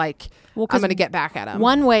making it like, I'm going to get back at them.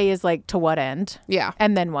 One way is like, to what end? Yeah.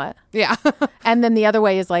 And then what? Yeah. And then the other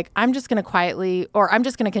way is like, I'm just going to quietly, or I'm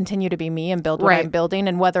just going to continue to be me and build what I'm building.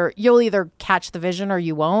 And whether you'll either catch the vision or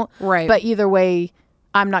you won't. Right. But either way,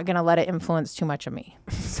 I'm not going to let it influence too much of me.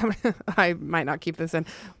 I might not keep this in.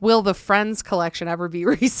 Will the Friends collection ever be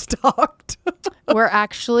restocked? We're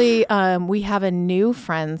actually, we have a new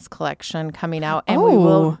Friends collection coming out, and we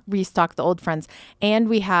will restock the old Friends. And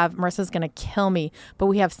we have, Marissa's going to kill me, but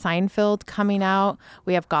we have Seinfeld coming out.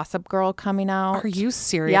 We have Gossip Girl coming out. Are you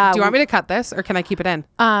serious? Yeah, do you want me to cut this, or can I keep it in?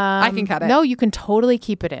 I can cut it. No, you can totally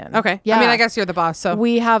keep it in. Okay. Yeah. I mean, I guess you're the boss, so.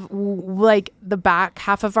 We have, like, the back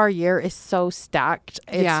half of our year is so stacked.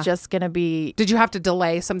 It's just going to be... Did you have to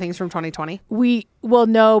delay some things from 2020? Well,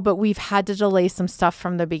 no, but we've had to delay some stuff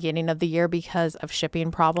from the beginning of the year because of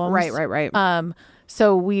shipping problems. Right.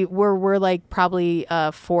 So we're like probably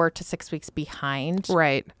 4 to 6 weeks behind.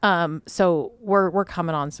 Right. So we're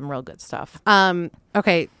coming on some real good stuff.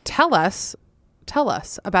 Okay. Tell us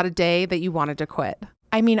about a day that you wanted to quit.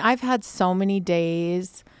 I mean, I've had so many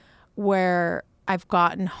days where I've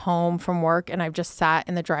gotten home from work and I've just sat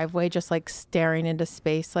in the driveway, just like staring into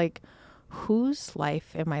space, like, whose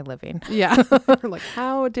life am I living? Yeah. Like,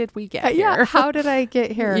 how did we get here? Yeah. How did I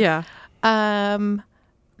get here? Yeah.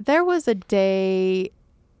 There was a day,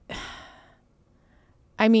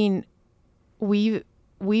 I mean,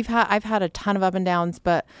 I've had a ton of up and downs,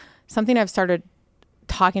 but something I've started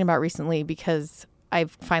talking about recently, because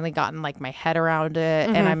I've finally gotten like my head around it,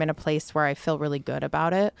 and I'm in a place where I feel really good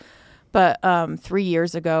about it. But 3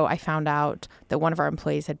 years ago, I found out that one of our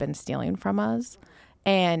employees had been stealing from us,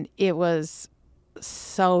 and it was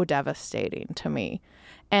so devastating to me.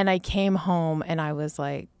 And I came home and I was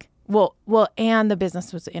like, well, and the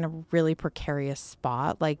business was in a really precarious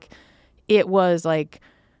spot. Like, it was like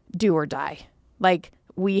do or die. Like,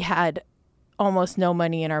 we had almost no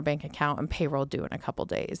money in our bank account and payroll due in a couple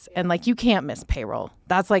days. And like, you can't miss payroll.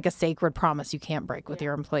 That's like a sacred promise you can't break with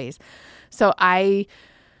your employees. So I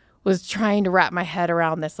was trying to wrap my head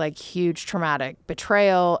around this like huge traumatic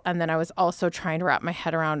betrayal. And then I was also trying to wrap my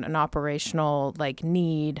head around an operational like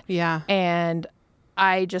need. Yeah. And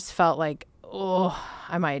I just felt like,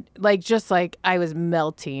 I might like, just like I was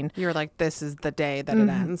melting. You're like, this is the day that it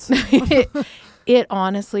ends. It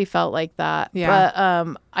honestly felt like that. Yeah.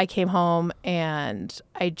 But I came home and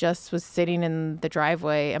I just was sitting in the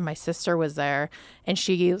driveway, and my sister was there, and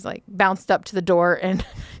she was like bounced up to the door, and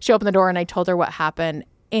she opened the door, and I told her what happened.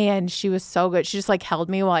 And she was so good. She just like held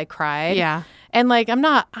me while I cried. Yeah. And like, I'm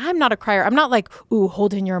not a crier. I'm not like, ooh,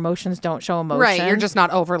 hold in your emotions. Don't show emotion. Right. You're just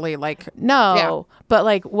not overly like. No. Yeah. But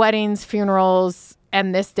like weddings, funerals,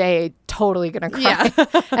 and this day, totally going to cry.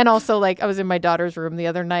 Yeah. And also like, I was in my daughter's room the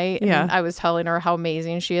other night, and I was telling her how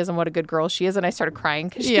amazing she is and what a good girl she is. And I started crying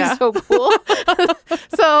because she's so cool.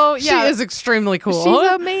 So yeah. She is extremely cool.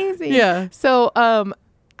 She's amazing. Yeah. So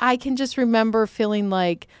I can just remember feeling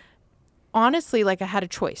like, honestly, like I had a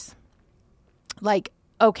choice. Like,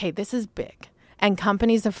 okay, this is big, and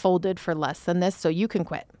companies have folded for less than this, so you can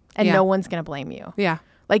quit, and no one's going to blame you. Yeah.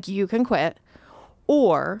 Like, you can quit,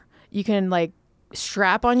 or you can like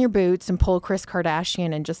strap on your boots and pull Kris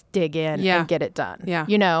Kardashian and just dig in and get it done. Yeah.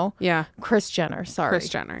 You know? Yeah. Kris Jenner, sorry. Kris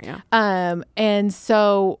Jenner, yeah. And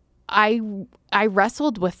so I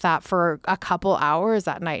wrestled with that for a couple hours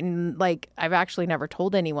that night, and like, I've actually never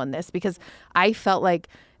told anyone this because I felt like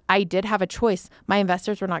I did have a choice. My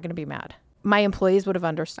investors were not going to be mad. My employees would have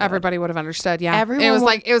understood. Everybody would have understood. Yeah. Everyone it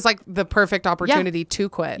was like the perfect opportunity to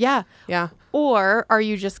quit. Yeah. Yeah. Or are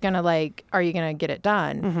you just going to like, are you going to get it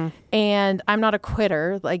done? Mm-hmm. And I'm not a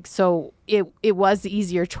quitter. Like, so it was the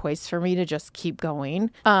easier choice for me to just keep going.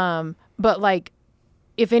 But like,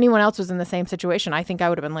 if anyone else was in the same situation, I think I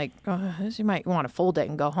would have been like, you might want to fold it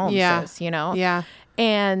and go home, sis, you know? Yeah.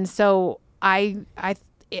 And so I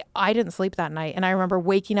didn't sleep that night. And I remember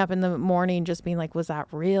waking up in the morning just being like, was that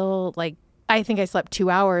real? Like, I think I slept 2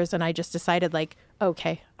 hours, and I just decided like,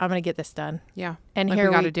 okay, I'm going to get this done. Yeah. And like here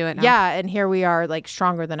we got to do it now. Yeah. And here we are, like,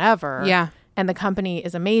 stronger than ever. Yeah. And the company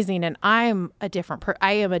is amazing. And I am a different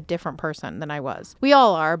person than I was. We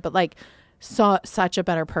all are, but like, such a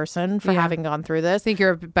better person for having gone through this. I think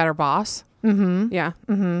you're a better boss. Mm-hmm. Yeah.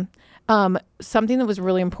 Mm-hmm. Something that was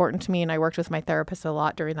really important to me, and I worked with my therapist a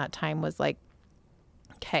lot during that time, was like,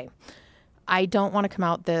 okay, I don't want to come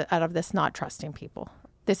out of this not trusting people.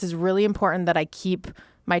 This is really important that I keep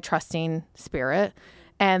my trusting spirit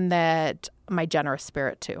and that my generous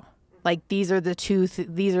spirit too. Like these are the two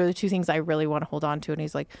things I really want to hold on to. And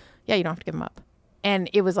he's like, yeah, you don't have to give them up. And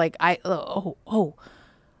it was like,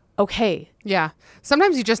 okay. Yeah.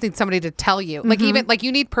 Sometimes you just need somebody to tell you. Like even like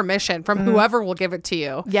you need permission from whoever will give it to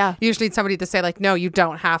you. Yeah. You just need somebody to say like, no, you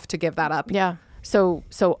don't have to give that up. Yeah. So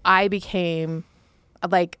I became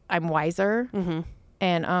like, I'm wiser.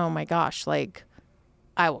 And oh my gosh, like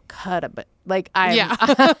I will cut a bit. Like I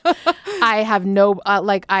have no,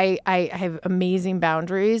 like I have amazing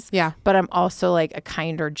boundaries. Yeah. But I'm also like a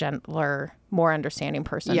kinder, gentler, more understanding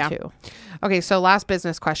person too. Okay. So last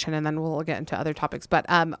business question and then we'll get into other topics. But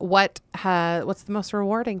what's the most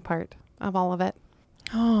rewarding part of all of it?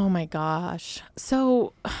 Oh my gosh.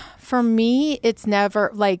 So for me, it's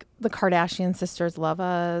never like the Kardashian sisters love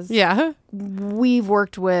us. Yeah. We've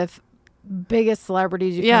worked with biggest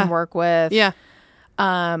celebrities you can work with. Yeah.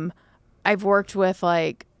 I've worked with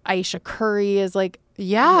like Aisha Curry is like,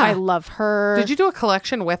 I love her. At. Did you do a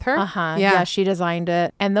collection with her? Yeah, she designed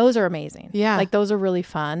it. And those are amazing. Yeah. Like those are really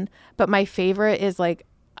fun. But my favorite is like,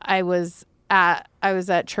 I was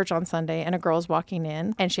at church on Sunday and a girl's walking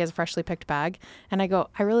in and she has a freshly picked bag. And I go,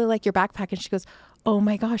 I really like your backpack. And she goes, oh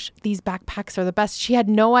my gosh, these backpacks are the best. She had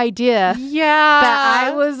no idea that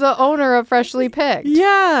I was the owner of Freshly Picked.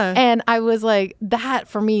 Yeah. And I was like, that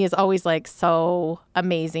for me is always like so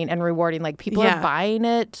amazing and rewarding. Like people are buying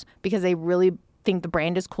it because they really think the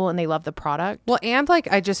brand is cool and they love the product. Well, and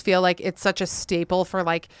like, I just feel like it's such a staple for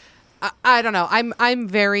like, I don't know. I'm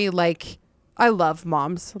very like, I love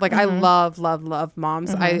moms. Like I love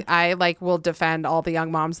moms. I like will defend all the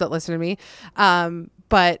young moms that listen to me.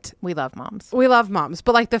 But we love moms.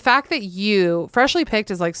 But like the fact that Freshly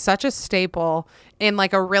Picked is like such a staple in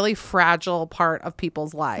like a really fragile part of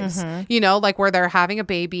people's lives, you know, like where they're having a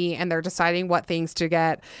baby and they're deciding what things to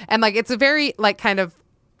get. And like, it's a very like kind of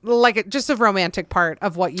like just a romantic part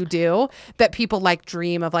of what you do that people like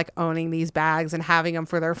dream of like owning these bags and having them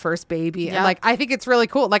for their first baby. And like, I think it's really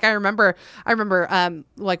cool. Like I remember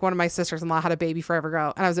like one of my sisters-in-law had a baby forever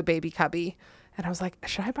ago and I was a baby cubby. And I was like,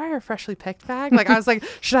 should I buy her Freshly Picked bag? Like, I was like,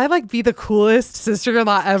 should I like be the coolest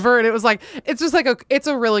sister-in-law ever? And it was like, it's just like it's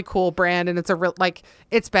a really cool brand. And it's a real, like,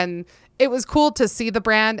 it was cool to see the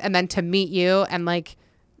brand and then to meet you. And like,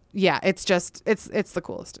 yeah, it's just, it's the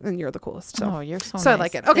coolest and you're the coolest. So. Oh, you're so nice. I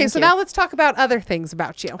like it. Okay. Now let's talk about other things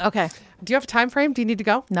about you. Okay. Do you have a time frame? Do you need to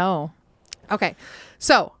go? No. Okay.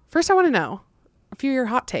 So first I want to know a few of your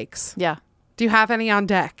hot takes. Yeah. Do you have any on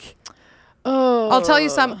deck? Oh, I'll tell you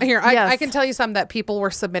some here. Yes. I can tell you some that people were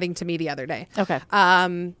submitting to me the other day. Okay.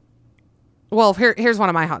 Well, here's one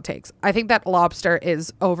of my hot takes. I think that lobster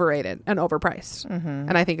is overrated and overpriced,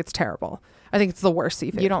 and I think it's terrible. I think it's the worst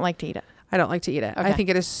seafood. You don't like to eat it? I don't like to eat it. Okay. I think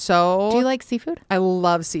it is so... Do you like seafood? I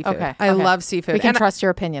love seafood. Okay. I love seafood. We can trust your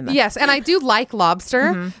opinion then. Yes, and I do like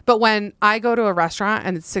lobster, but when I go to a restaurant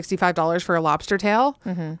and it's $65 for a lobster tail,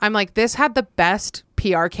 I'm like, this had the best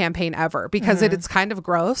PR campaign ever because it's kind of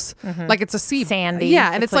gross. Like it's a sea sandy.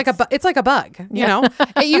 Yeah, and it's like a bug, you know?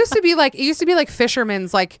 It used to be like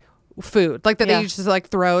fishermen's like food, like that they used to like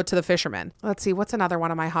throw to the fishermen. Let's see, what's another one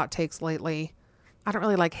of my hot takes lately? I don't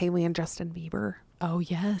really like Haley and Justin Bieber. Oh,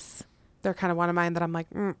 yes. They're kind of one of mine that I'm like,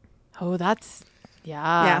 Oh, that's...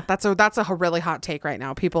 Yeah, that's a really hot take right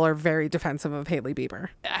now. People are very defensive of Hailey Bieber.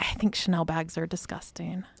 I think Chanel bags are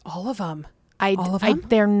disgusting. All of them.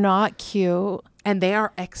 They're not cute. And they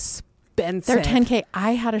are expensive. They're $10K.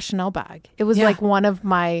 I had a Chanel bag. It was like one of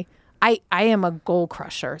my... I am a goal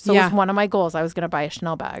crusher. So it was one of my goals. I was going to buy a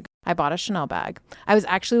Chanel bag. I bought a Chanel bag. I was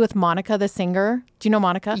actually with Monica, the singer. Do you know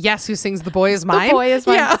Monica? Yes, who sings The Boy Is Mine? The Boy Is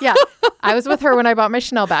Mine. Yeah. I was with her when I bought my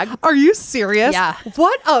Chanel bag. Are you serious? Yeah.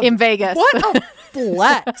 In Vegas. What a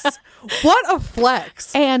flex. What a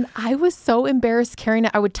flex. And I was so embarrassed carrying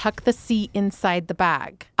it. I would tuck the seat inside the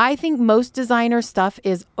bag. I think most designer stuff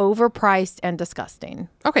is overpriced and disgusting.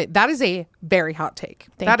 Okay, that is a very hot take.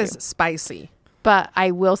 Thank you. Is spicy. But I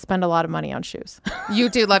will spend a lot of money on shoes. You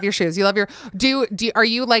do love your shoes. You love your... Are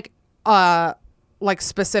you like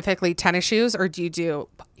specifically tennis shoes or do you do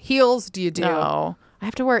heels? Do you do... No. I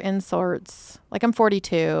have to wear inserts. Like I'm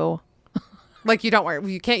 42. Like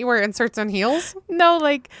can't you wear inserts on heels? No,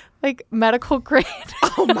 like medical grade.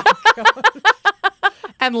 Oh my God.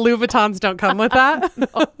 And Louboutins don't come with that? No.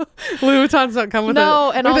 Louboutins don't come with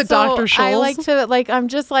and with also, the Dr. Scholl's? I like to, I'm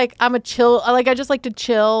just like, I'm a chill, I just like to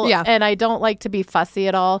chill. Yeah. And I don't like to be fussy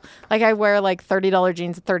at all. Like I wear like $30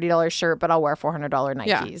 jeans, a $30 shirt, but I'll wear $400 Nikes.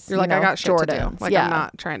 Yeah. You're like, I got shit Jordans. to do. Like I'm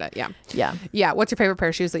not trying to, Yeah. What's your favorite pair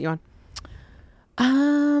of shoes that you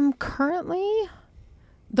own? Currently,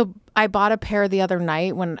 I bought a pair the other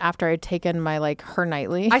night after I'd taken my her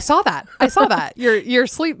nightly. I saw that. Your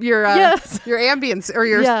sleep, your ambience, or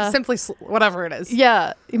your simply whatever it is.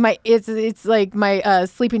 Yeah, it's like my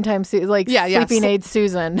sleeping time, sleeping aid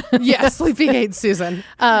Susan. Yeah, sleeping aid Susan.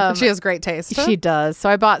 She has great taste. She does. So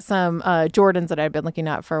I bought some Jordans that I'd been looking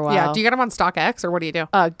at for a while. Yeah. Do you get them on StockX or what do you do?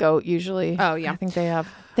 Goat usually. Oh yeah. I think they have.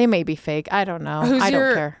 They may be fake. I don't know. I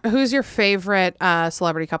don't care. Who's your favorite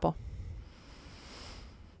celebrity couple?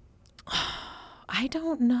 I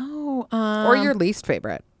don't know. Or your least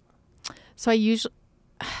favorite? So I usually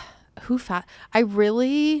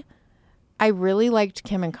I really liked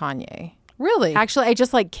Kim and Kanye. Really? Actually, I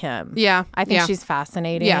just like Kim. Yeah. I think she's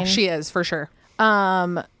fascinating. Yeah, she is for sure.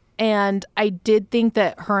 And I did think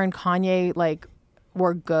that her and Kanye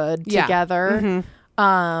were good together.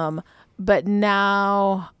 Mm-hmm. But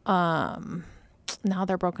now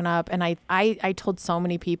they're broken up, and I told so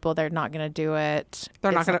many people they're not going to do it.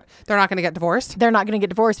 They're not going to get divorced. They're not going to get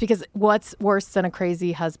divorced because what's worse than a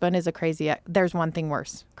crazy husband is a crazy. There's one thing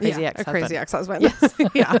worse: ex-husband. A crazy ex-husband. Yes.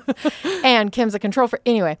 Yeah. And Kim's a control freak.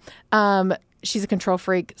 Anyway, she's a control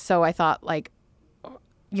freak. So I thought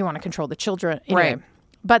you want to control the children, anyway. Right?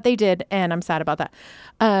 But they did, and I'm sad about that.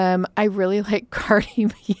 I really like Cardi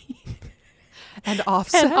B. And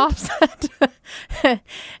Offset.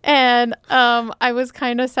 And I was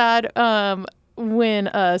kind of sad when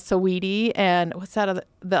Saweetie and what's the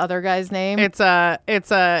other guy's name? It's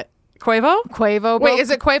Quavo? Quavo. Wait, is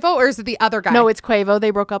it Quavo or is it the other guy? No, it's Quavo. They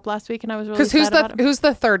broke up last week, and I was really sad about it. Who's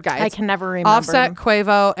the third guy? I can never remember. Offset,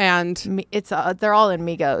 Quavo, and it's they're all in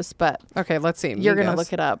Migos, but okay, let's see. You're gonna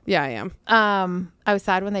look it up. Yeah, I am. I was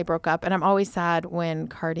sad when they broke up, and I'm always sad when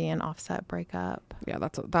Cardi and Offset break up. Yeah,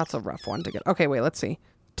 that's a rough one to get. Okay, wait, let's see.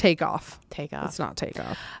 Take Off. It's not Take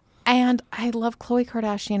Off. And I love Khloe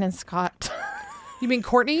Kardashian and Scott. You mean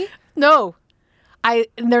Kourtney? No.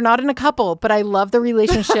 They're not in a couple, but I love the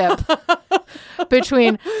relationship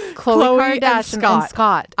between Khloe Kardashian and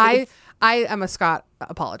Scott. I am a Scott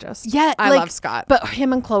apologist. Yeah, I love Scott. But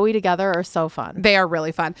him and Khloe together are so fun. They are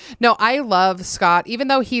really fun. No, I love Scott, even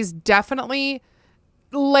though he's definitely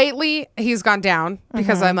lately he's gone down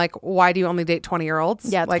because I'm like, why do you only date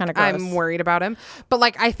 20-year-olds? Yeah, it's kind of gross. I'm worried about him. But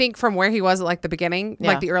I think from where he was at the beginning,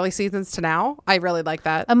 the early seasons to now, I really like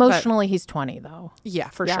that. Emotionally, he's 20 though. Yeah,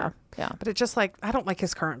 for sure. Yeah. But it's just I don't like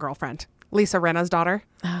his current girlfriend. Lisa Rinna's daughter.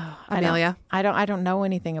 Amelia. I don't know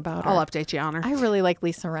anything about her. I'll update you on her. I really like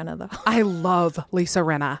Lisa Rinna though. I love Lisa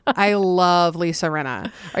Rinna.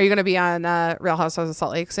 Are you going to be on Real Housewives of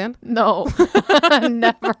Salt Lake soon? No,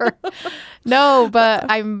 never. No, but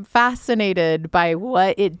I'm fascinated by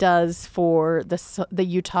what it does for the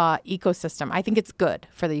Utah ecosystem. I think it's good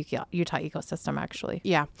for the Utah ecosystem, actually.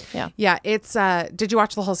 Yeah. It's. Did you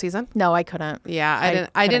watch the whole season? No, I couldn't. Yeah,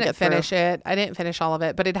 I didn't finish it. I didn't finish all of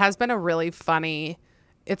it, but it has been a really funny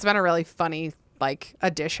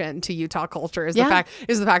addition to Utah culture is the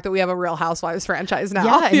fact that we have a Real Housewives franchise now.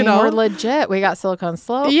 Yeah, I mean, we're legit. We got Silicon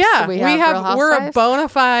Slopes. Yeah, we're a bona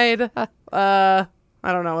fide.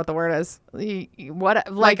 I don't know what the word is. We're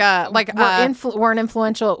an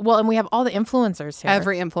influential. Well, and we have all the influencers here.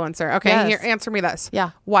 Every influencer. Okay, Here, answer me this.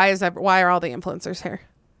 Yeah. Why are all the influencers here?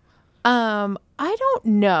 I don't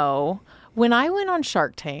know. When I went on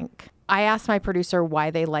Shark Tank, I asked my producer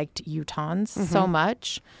why they liked Utahns so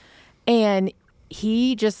much. And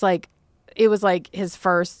he just it was his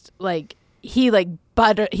first, he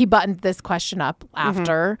buttoned this question up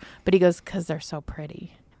after, but he goes, 'cause they're so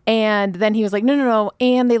pretty. And then he was like, no.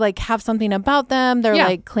 And they have something about them.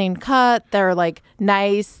 They're clean cut. They're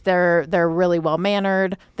nice. They're really well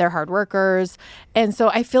mannered. They're hard workers. And so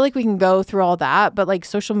I feel like we can go through all that, but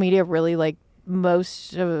social media really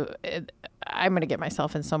most of it, I'm going to get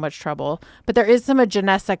myself in so much trouble. But there is some je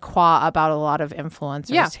ne sais quoi about a lot of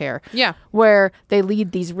influencers here. Yeah. Where they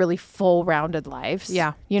lead these really full-rounded lives.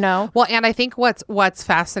 Yeah. You know? Well, and I think what's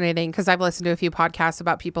fascinating, because I've listened to a few podcasts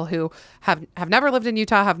about people who have never lived in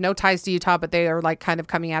Utah, have no ties to Utah, but they are kind of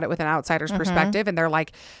coming at it with an outsider's perspective. And they're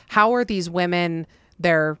like, how are these women,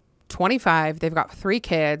 they're 25, they've got 3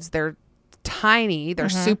 kids, they're tiny, they're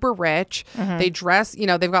super rich, they dress, they've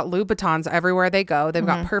got Louboutins everywhere they go, they've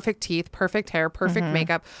got perfect teeth, perfect hair, perfect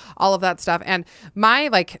makeup, all of that stuff. And my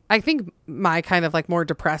I think my kind of more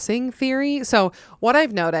depressing theory, so what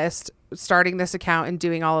I've noticed starting this account and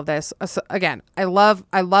doing all of this, again, I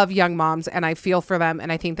love young moms and I feel for them,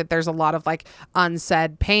 and I think that there's a lot of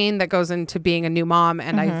unsaid pain that goes into being a new mom,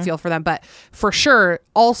 and I feel for them. But for sure,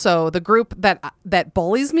 also the group that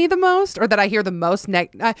bullies me the most, or that I hear the most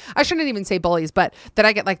I shouldn't even say bullies, but that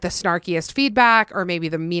I get the snarkiest feedback or maybe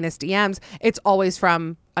the meanest DMs, it's always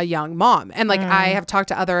from a young mom. And I have talked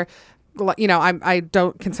to other I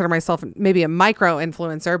don't consider myself maybe a micro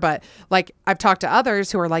influencer, but like I've talked to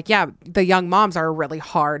others who are like, yeah, the young moms are a really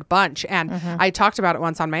hard bunch. And I talked about it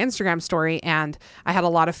once on my Instagram story, and I had a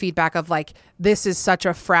lot of feedback of like, this is such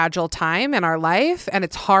a fragile time in our life, and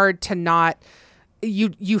it's hard to not,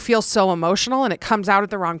 you feel so emotional and it comes out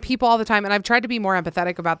at the wrong people all the time. And I've tried to be more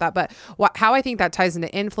empathetic about that. But how I think that ties into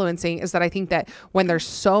influencing is that I think that when there's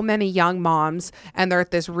so many young moms and they're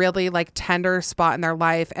at this really like tender spot in their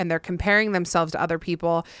life and they're comparing themselves to other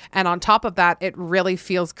people. And on top of that, it really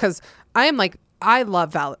feels, because I am like, I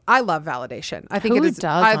love validation. I think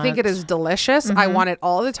I think it is delicious. I want it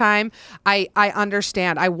all the time. I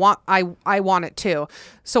understand. I want it too.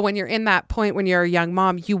 So when you're in that point, when you're a young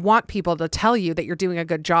mom, you want people to tell you that you're doing a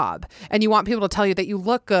good job, and you want people to tell you that you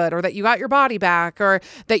look good, or that you got your body back, or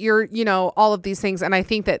that you're, all of these things. And I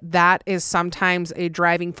think that is sometimes a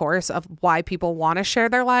driving force of why people want to share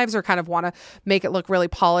their lives or kind of want to make it look really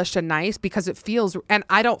polished and nice, because it feels, and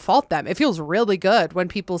I don't fault them, it feels really good when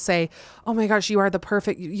people say, oh my gosh, you are the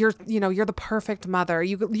perfect, you're the perfect mother.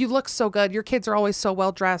 You look so good. Your kids are always so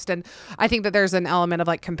well dressed. And I think that there's an element of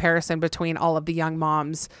like comparison between all of the young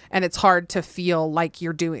moms, and it's hard to feel like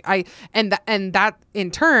you're doing, and that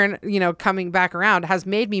in turn, coming back around has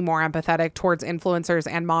made me more empathetic towards influencers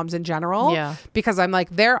and moms in general. Yeah. Because I'm like,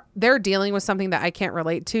 they're dealing with something that I can't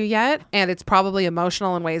relate to yet. And it's probably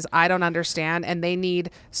emotional in ways I don't understand, and they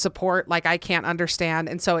need support like I can't understand.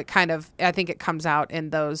 And so I think it comes out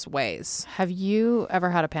in those ways. Have you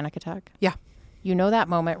ever had a panic attack? Yeah. That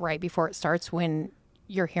moment right before it starts when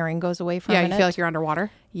your hearing goes away for a minute? Yeah, you feel like you're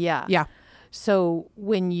underwater? Yeah. Yeah. So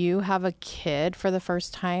when you have a kid for the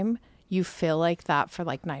first time, you feel like that for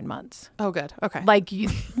like 9 months. Oh, good. Okay. Like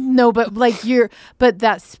but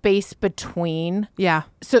that space between. Yeah.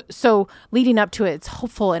 So leading up to it, it's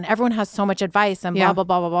hopeful, and everyone has so much advice and blah, blah,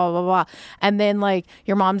 blah, blah, blah, blah, blah. And then like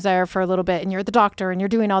your mom's there for a little bit and you're the doctor and you're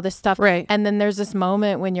doing all this stuff. Right. And then there's this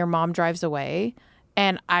moment when your mom drives away.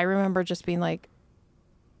 And I remember just being like,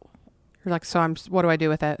 you're like, so what do I do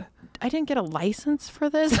with it? I didn't get a license for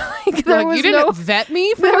this. You didn't vet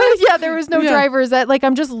me for this? There was no drivers. That like,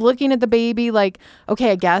 I'm just looking at the baby like,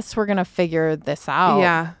 okay, I guess we're going to figure this out.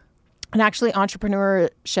 Yeah. And actually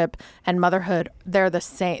entrepreneurship and motherhood, they're the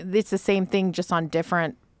same. It's the same thing, just on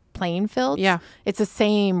different playing fields. Yeah. It's the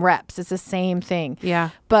same reps. It's the same thing. Yeah.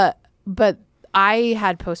 But I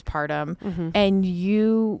had postpartum, and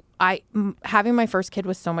having my first kid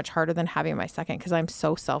was so much harder than having my second, because I'm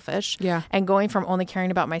so selfish. Yeah. And going from only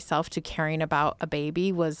caring about myself to caring about a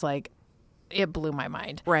baby was like, it blew my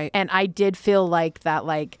mind. Right. And I did feel like that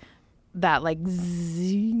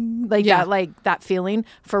feeling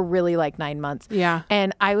for really like 9 months. Yeah.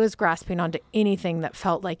 And I was grasping onto anything that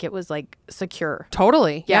felt like it was like secure.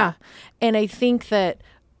 Totally. Yeah. And I think that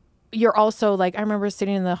you're also like, I remember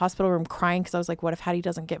sitting in the hospital room crying because I was like, what if Hattie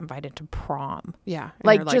doesn't get invited to prom? Yeah.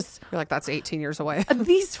 Like, you're like, that's 18 years away.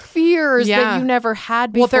 These fears that you never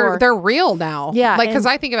had before. Well, they're real now. Yeah. Like, because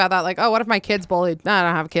I think about that, like, oh, what if my kid's bullied? No, I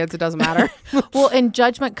don't have kids. It doesn't matter. Well, and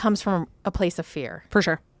judgment comes from a place of fear. For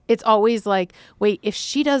sure. It's always like, wait, if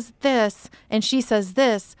she does this and she says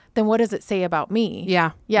this, then what does it say about me?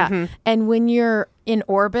 Yeah. Yeah. Mm-hmm. And when you're in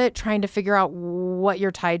orbit trying to figure out what you're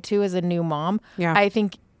tied to as a new mom, I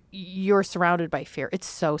think you're surrounded by fear. It's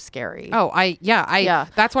so scary. Oh,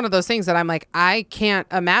 that's one of those things that I'm like, I can't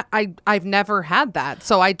imagine. I've never had that.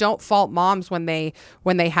 So I don't fault moms when they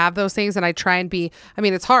have those things. And I try and be, I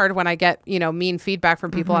mean, it's hard when I get, mean feedback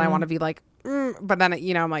from people and I want to be like, but then,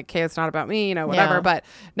 I'm like, okay, it's not about me, whatever. Yeah. But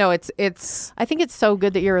no, it's, I think it's so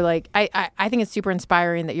good that you're like, I think it's super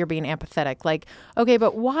inspiring that you're being empathetic. Like, okay,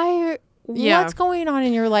 but what's going on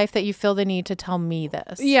in your life that you feel the need to tell me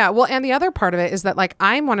this? Yeah. Well, and the other part of it is that like,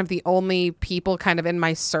 I'm one of the only people kind of in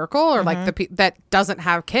my circle or like that doesn't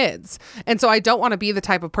have kids. And so I don't want to be the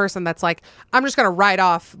type of person that's like, I'm just going to write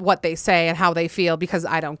off what they say and how they feel because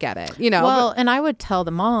I don't get it, Well, and I would tell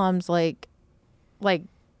the moms like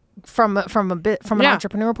from an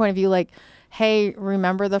entrepreneur point of view, like, hey,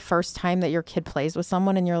 remember the first time that your kid plays with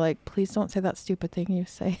someone and you're like, please don't say that stupid thing you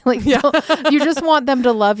say. Like, you just want them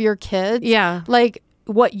to love your kids. Yeah. Like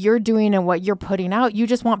what you're doing and what you're putting out, you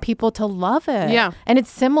just want people to love it. Yeah. And it's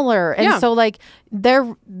similar. And so like they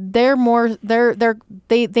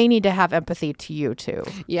need to have empathy to you too.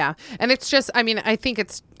 Yeah. And it's just, I mean, I think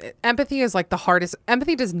empathy is like the hardest.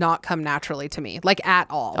 Empathy does not come naturally to me, like at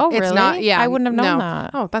all. Oh, really? It's not, I wouldn't have known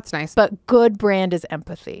that. Oh, that's nice. But good brand is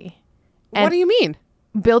empathy. And what do you mean?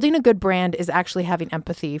 Building a good brand is actually having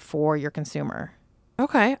empathy for your consumer.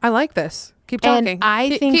 Okay. I like this. Keep talking. And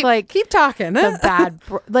I think keep talking.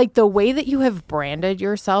 The way that you have branded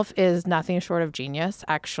yourself is nothing short of genius.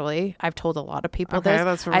 Actually, I've told a lot of people this.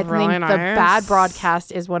 That's I really think nice. the Bad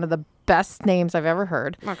Broadcast is one of the best names I've ever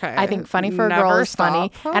heard. Okay. I think Funny for a Girl is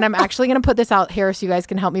funny. And I'm actually going to put this out here so you guys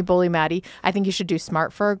can help me bully Maddie. I think you should do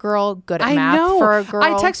Smart for a Girl, Good at Math for a Girl. I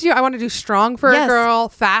texted you. I want to do Strong for a Girl,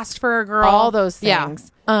 Fast for a Girl. All those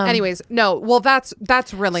things. Yeah. Anyways, no. Well, that's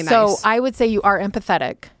really nice. So I would say you are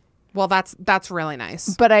empathetic. Well, that's really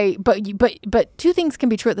nice. But two things can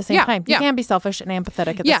be true at the same time. You can be selfish and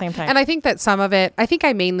empathetic at the same time. And I think that some of it, I think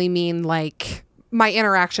I mainly mean like my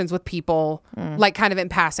interactions with people, like kind of in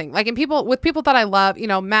passing, like with people that I love,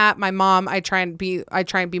 Matt, my mom, I try and be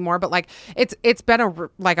more, but like, it's been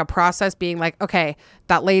a process being like, okay,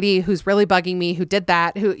 that lady who's really bugging me, who did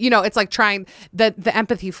that, who, it's like trying the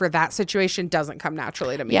empathy for that situation doesn't come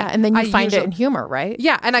naturally to me. Yeah. And then you find it in humor, right?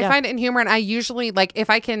 Yeah. And I find it in humor. And I usually like, if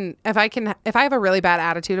I have a really bad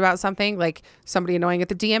attitude about something, like somebody annoying at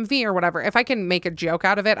the DMV or whatever, if I can make a joke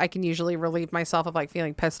out of it, I can usually relieve myself of like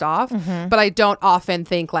feeling pissed off, but I don't often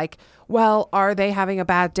think like, well, are they having a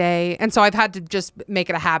bad day? And so I've had to just make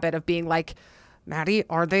it a habit of being like, Maddie,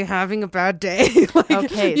 are they having a bad day? Like,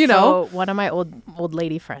 okay, so one of my old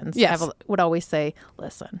lady friends would always say,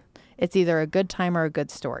 listen, it's either a good time or a good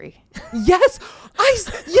story. Yes.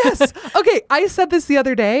 Okay. I said this the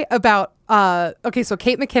other day about, so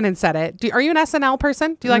Kate McKinnon said it. Are you an SNL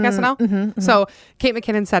person? Do you like SNL? Mm-hmm. So Kate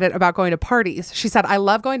McKinnon said it about going to parties. She said, I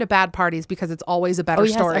love going to bad parties because it's always a better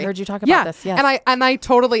story. I heard you talk about this. Yes. And I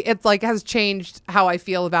totally, it's like has changed how I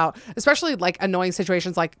feel about, especially like annoying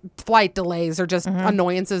situations like flight delays or just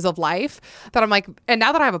annoyances of life that I'm like, and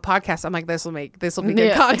now that I have a podcast, I'm like, this will be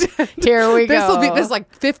good content. Here we go. This is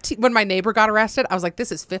like 15, when my neighbor got arrested, I was like,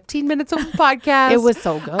 this is 15 minutes of a podcast. It was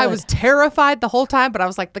so good. I was terrified the whole time, but I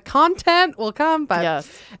was like, the content will come. But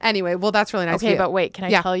anyway, well, that's really nice. Okay, but wait, can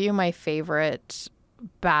I tell you my favorite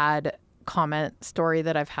bad comment story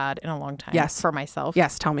that I've had in a long time? Yes. For myself.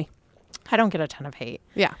 Yes, tell me. I don't get a ton of hate.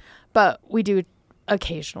 Yeah. But we do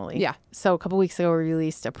occasionally. Yeah. So a couple weeks ago, we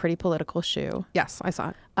released a pretty political shoe. Yes, I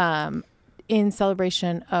saw it. In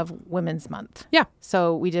celebration of Women's Month. Yeah.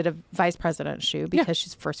 So we did a vice president shoe because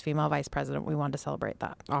she's first female vice president. We wanted to celebrate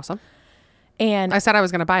that. Awesome. And I said I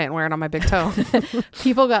was going to buy it and wear it on my big toe.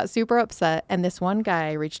 People got super upset. And this one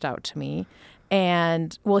guy reached out to me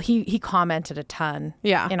and, well, he commented a ton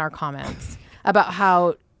in our comments about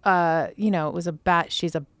how, it was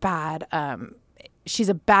she's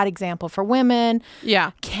a bad example for women.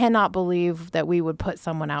 Yeah. Cannot believe that we would put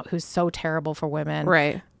someone out who's so terrible for women.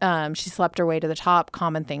 Right. She slept her way to the top,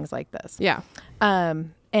 common things like this. Yeah.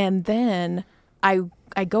 And then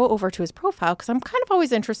I go over to his profile because I'm kind of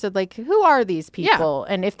always interested, like, who are these people?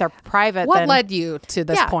 Yeah. And if they're private, what led you to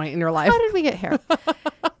this point in your life? How did we get here?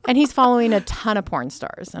 And he's following a ton of porn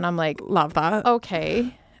stars. And I'm like, love that.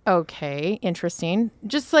 Okay. Interesting.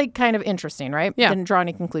 Just like kind of interesting, right? Yeah. Didn't draw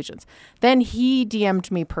any conclusions. Then he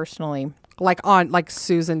DM'd me personally. Like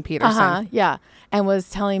Susan Petersen. Yeah. And was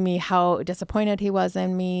telling me how disappointed he was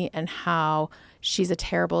in me and how she's a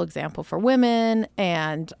terrible example for women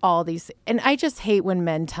and all these. And I just hate when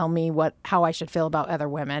men tell me how I should feel about other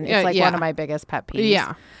women. It's one of my biggest pet peeves.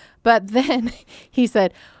 Yeah. But then he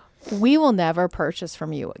said, we will never purchase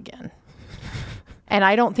from you again. And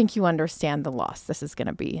I don't think you understand the loss this is going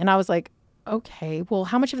to be. And I was like, okay, well,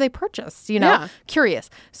 how much have they purchased? Curious.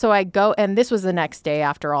 So I go, and this was the next day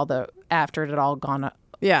after it had all gone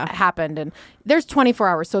happened. And there's 24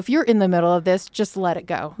 hours. So if you're in the middle of this, just let it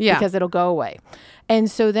go because it'll go away. And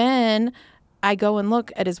so then I go and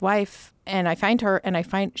look at his wife and I find her and I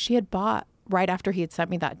find she had bought right after he had sent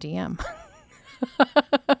me that DM.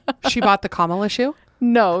 She bought the Kamala shoe?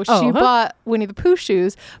 No, she bought Winnie the Pooh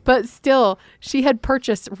shoes, but still, she had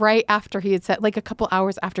purchased right after he had sent, like a couple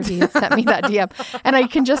hours after he had sent me that DM. And I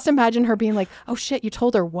can just imagine her being like, oh shit, you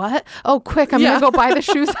told her what? Oh, quick, I'm going to go buy the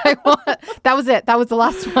shoes I want. That was it. That was the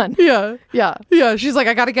last one. Yeah. Yeah. Yeah. She's like,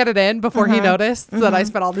 I got to get it in before he noticed that I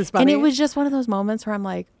spent all this money. And it was just one of those moments where I'm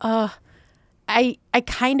like, I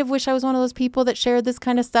kind of wish I was one of those people that shared this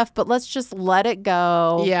kind of stuff, but let's just let it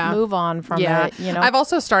go. Yeah. Move on from it. I've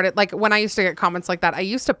also started, like, when I used to get comments like that, I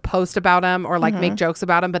used to post about them or like make jokes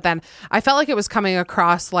about them, but then I felt like it was coming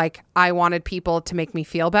across like I wanted people to make me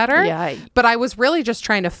feel better. Yeah. But I was really just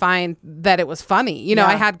trying to find that it was funny.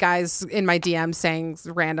 I had guys in my DMs saying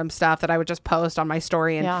random stuff that I would just post on my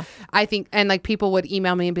story. And I think, and like people would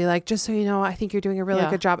email me and be like, just so you know, I think you're doing a really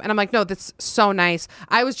good job. And I'm like, no, that's so nice.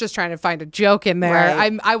 I was just trying to find a joke in there.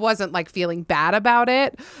 Right. I wasn't like feeling bad about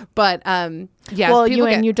it, but Yeah. Well,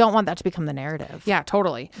 you don't want that to become the narrative. Yeah,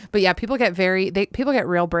 totally. But yeah, people get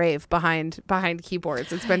real brave behind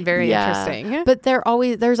keyboards. It's been very interesting. But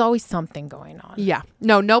there's always something going on. Yeah.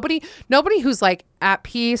 No, nobody who's like at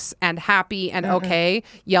peace and happy and okay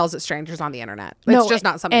yells at strangers on the internet. It's just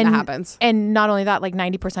not something that happens. And not only that, like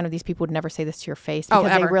 90% of these people would never say this to your face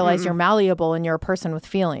because they realize you're malleable and you're a person with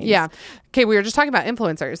feelings. Yeah. Okay, we were just talking about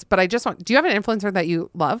influencers, but do you have an influencer that you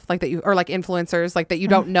love? Like or like influencers like that you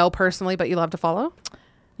don't know personally but you love to follow?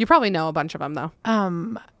 You probably know a bunch of them though.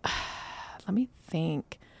 Let me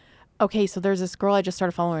think. Okay, so there's this girl I just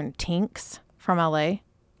started following, Tinks from LA.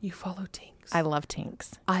 You follow Tinks? I love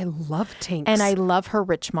Tinks. I love Tinks. And I love her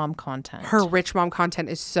rich mom content. Her rich mom content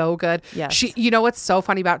is so good. Yes. You know what's so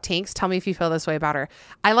funny about Tinks? Tell me if you feel this way about her.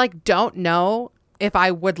 I like don't know if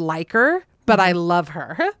I would like her, but I love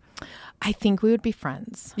her. I think we would be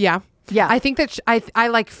friends. Yeah. Yeah. I think that I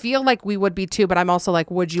like feel like we would be too, but I'm also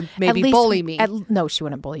like, would you maybe bully me? No, she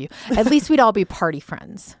wouldn't bully you. At least we'd all be party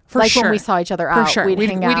friends. For like sure. when we saw each other out, For sure. we'd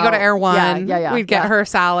hang out. We'd go to Air One. Yeah. We'd get her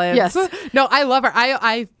salads. Yes. No, I love her.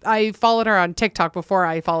 I followed her on TikTok before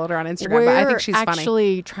I followed her on Instagram, but I think she's funny. We're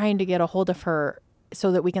actually trying to get a hold of her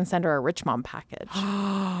so that we can send her a rich mom package.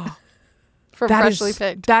 From Freshly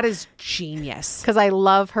Picked. That is genius. Because I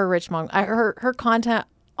love her rich mom. Her content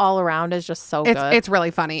all around is just so good. It's really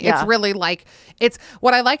funny. Yeah. It's really like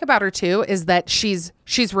what I like about her too is that she's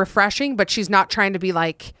refreshing, but she's not trying to be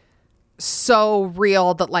like so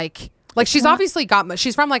real that like she's obviously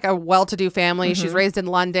she's from like a well-to-do family. She's raised in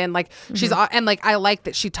London. Like she's and like I like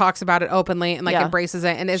that she talks about it openly and like embraces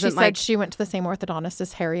it and isn't she like said she went to the same orthodontist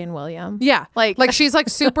as Harry and William. Yeah. Like she's like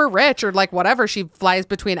super rich or like whatever. She flies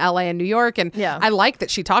between LA and New York and I like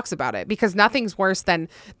that she talks about it because nothing's worse than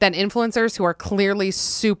influencers who are clearly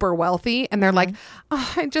super wealthy and they're like,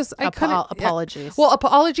 oh, I couldn't. Apologies. Well,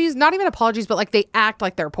 apologies, not even apologies, but like they act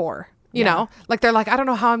like they're poor. You know, like they're like, I don't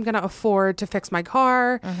know how I'm going to afford to fix my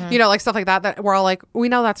car, you know, like stuff like that, that we're all like, we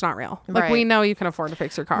know that's not real. Like we know you can afford to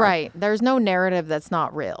fix your car. Right. There's no narrative that's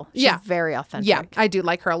not real. She's very authentic. Yeah. I do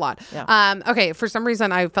like her a lot. Yeah. Okay. For some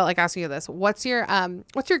reason, I felt like asking you this. What's your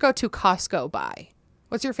go-to Costco buy?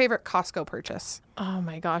 What's your favorite Costco purchase? Oh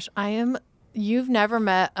my gosh. You've never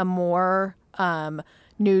met a more,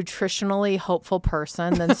 nutritionally hopeful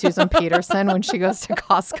person than Susan Petersen when she goes to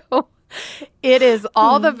Costco. It is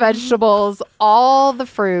all the vegetables, all the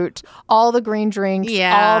fruit, all the green drinks,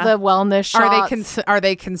 all the wellness shots. Are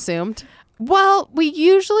they consumed? Well, we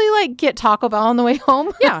usually like get Taco Bell on the way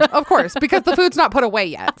home. Yeah, of course, because the food's not put away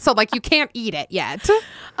yet. So like you can't eat it yet.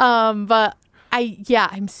 But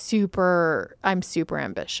I'm super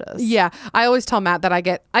ambitious. Yeah. I always tell Matt that I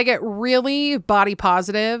get really body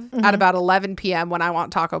positive at about 11 p.m. when I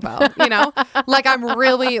want Taco Bell, you know? Like I'm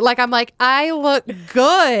like, I look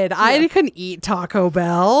good. Yeah. I can eat Taco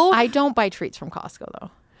Bell. I don't buy treats from Costco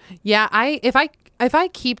though. Yeah. If I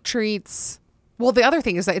keep treats, well, the other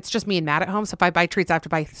thing is that it's just me and Matt at home. So if I buy treats, I have to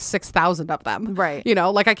buy 6,000 of them. Right. You know,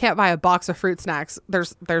 like I can't buy a box of fruit snacks.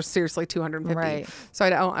 There's seriously 250. Right. So I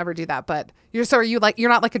don't ever do that. But are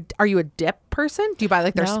you a dip person? Do you buy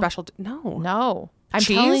like their special? No. I'm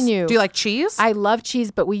cheese? telling you. Do you like cheese? I love cheese,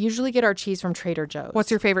 but we usually get our cheese from Trader Joe's. What's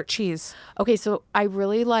your favorite cheese? Okay. So I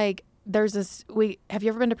really like, there's this, have you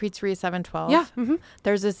ever been to Pizzeria 712? Yeah. Mm-hmm.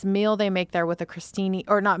 There's this meal they make there with a crostini,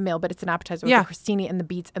 or not meal, but it's an appetizer with a crostini and the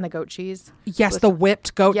beets and the goat cheese. Yes, the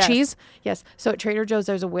whipped goat cheese. Yes. So at Trader Joe's,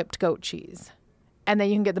 there's a whipped goat cheese. And then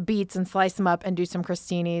you can get the beets and slice them up and do some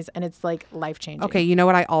crostinis, and it's like life-changing. Okay, you know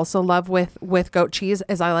what I also love with goat cheese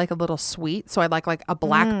is I like a little sweet. So I like a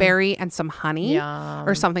blackberry and some honey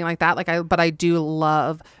or something like that. But I do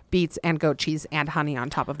love beets and goat cheese and honey on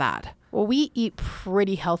top of that. Well, we eat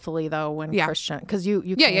pretty healthily though when Christian, because you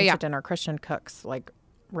came to dinner. Christian cooks like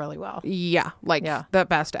really well. Yeah, the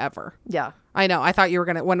best ever. Yeah, I know. I thought you were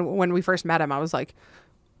gonna when we first met him. I was like,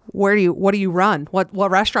 what do you run?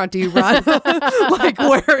 What restaurant do you run? Like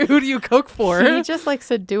who do you cook for? He just likes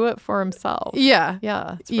to do it for himself. Yeah,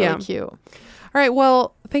 it's really cute. All right.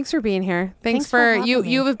 Well, thanks for being here. Thanks for you.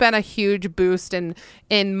 You have been a huge boost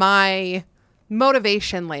in my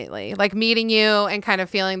motivation lately, like meeting you and kind of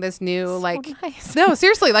feeling this new nice. No,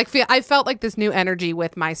 seriously, like I felt like this new energy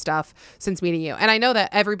with my stuff since meeting you. And I know that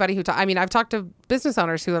everybody I've talked to business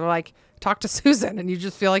owners who are like, talk to Susan, and you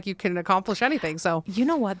just feel like you can accomplish anything. So you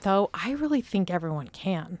know what though, I really think everyone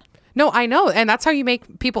can. No, I know, and that's how you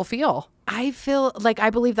make people feel. I feel like I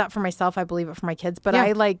believe that for myself. I believe it for my kids. But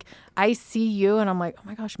I see you and I'm like, oh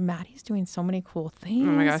my gosh, Maddie's doing so many cool things.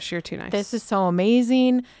 Oh my gosh, you're too nice. This is so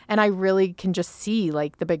amazing. And I really can just see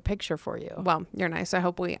like the big picture for you. Well, you're nice. I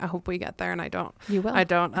hope we get there, and I don't. You will. I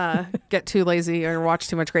don't get too lazy or watch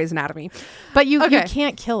too much Grey's Anatomy. But you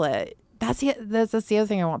can't kill it. That's the other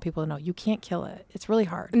thing I want people to know. You can't kill it. It's really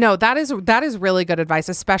hard. No, that is really good advice,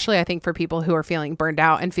 especially I think for people who are feeling burned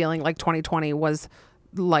out and feeling like 2020 was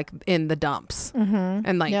like in the dumps. Mm-hmm.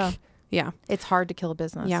 And like, yeah. It's hard to kill a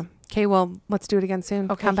business. Yeah. Okay, well, let's do it again soon.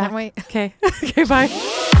 Okay, Come back. can't wait. Okay. Okay,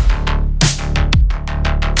 bye.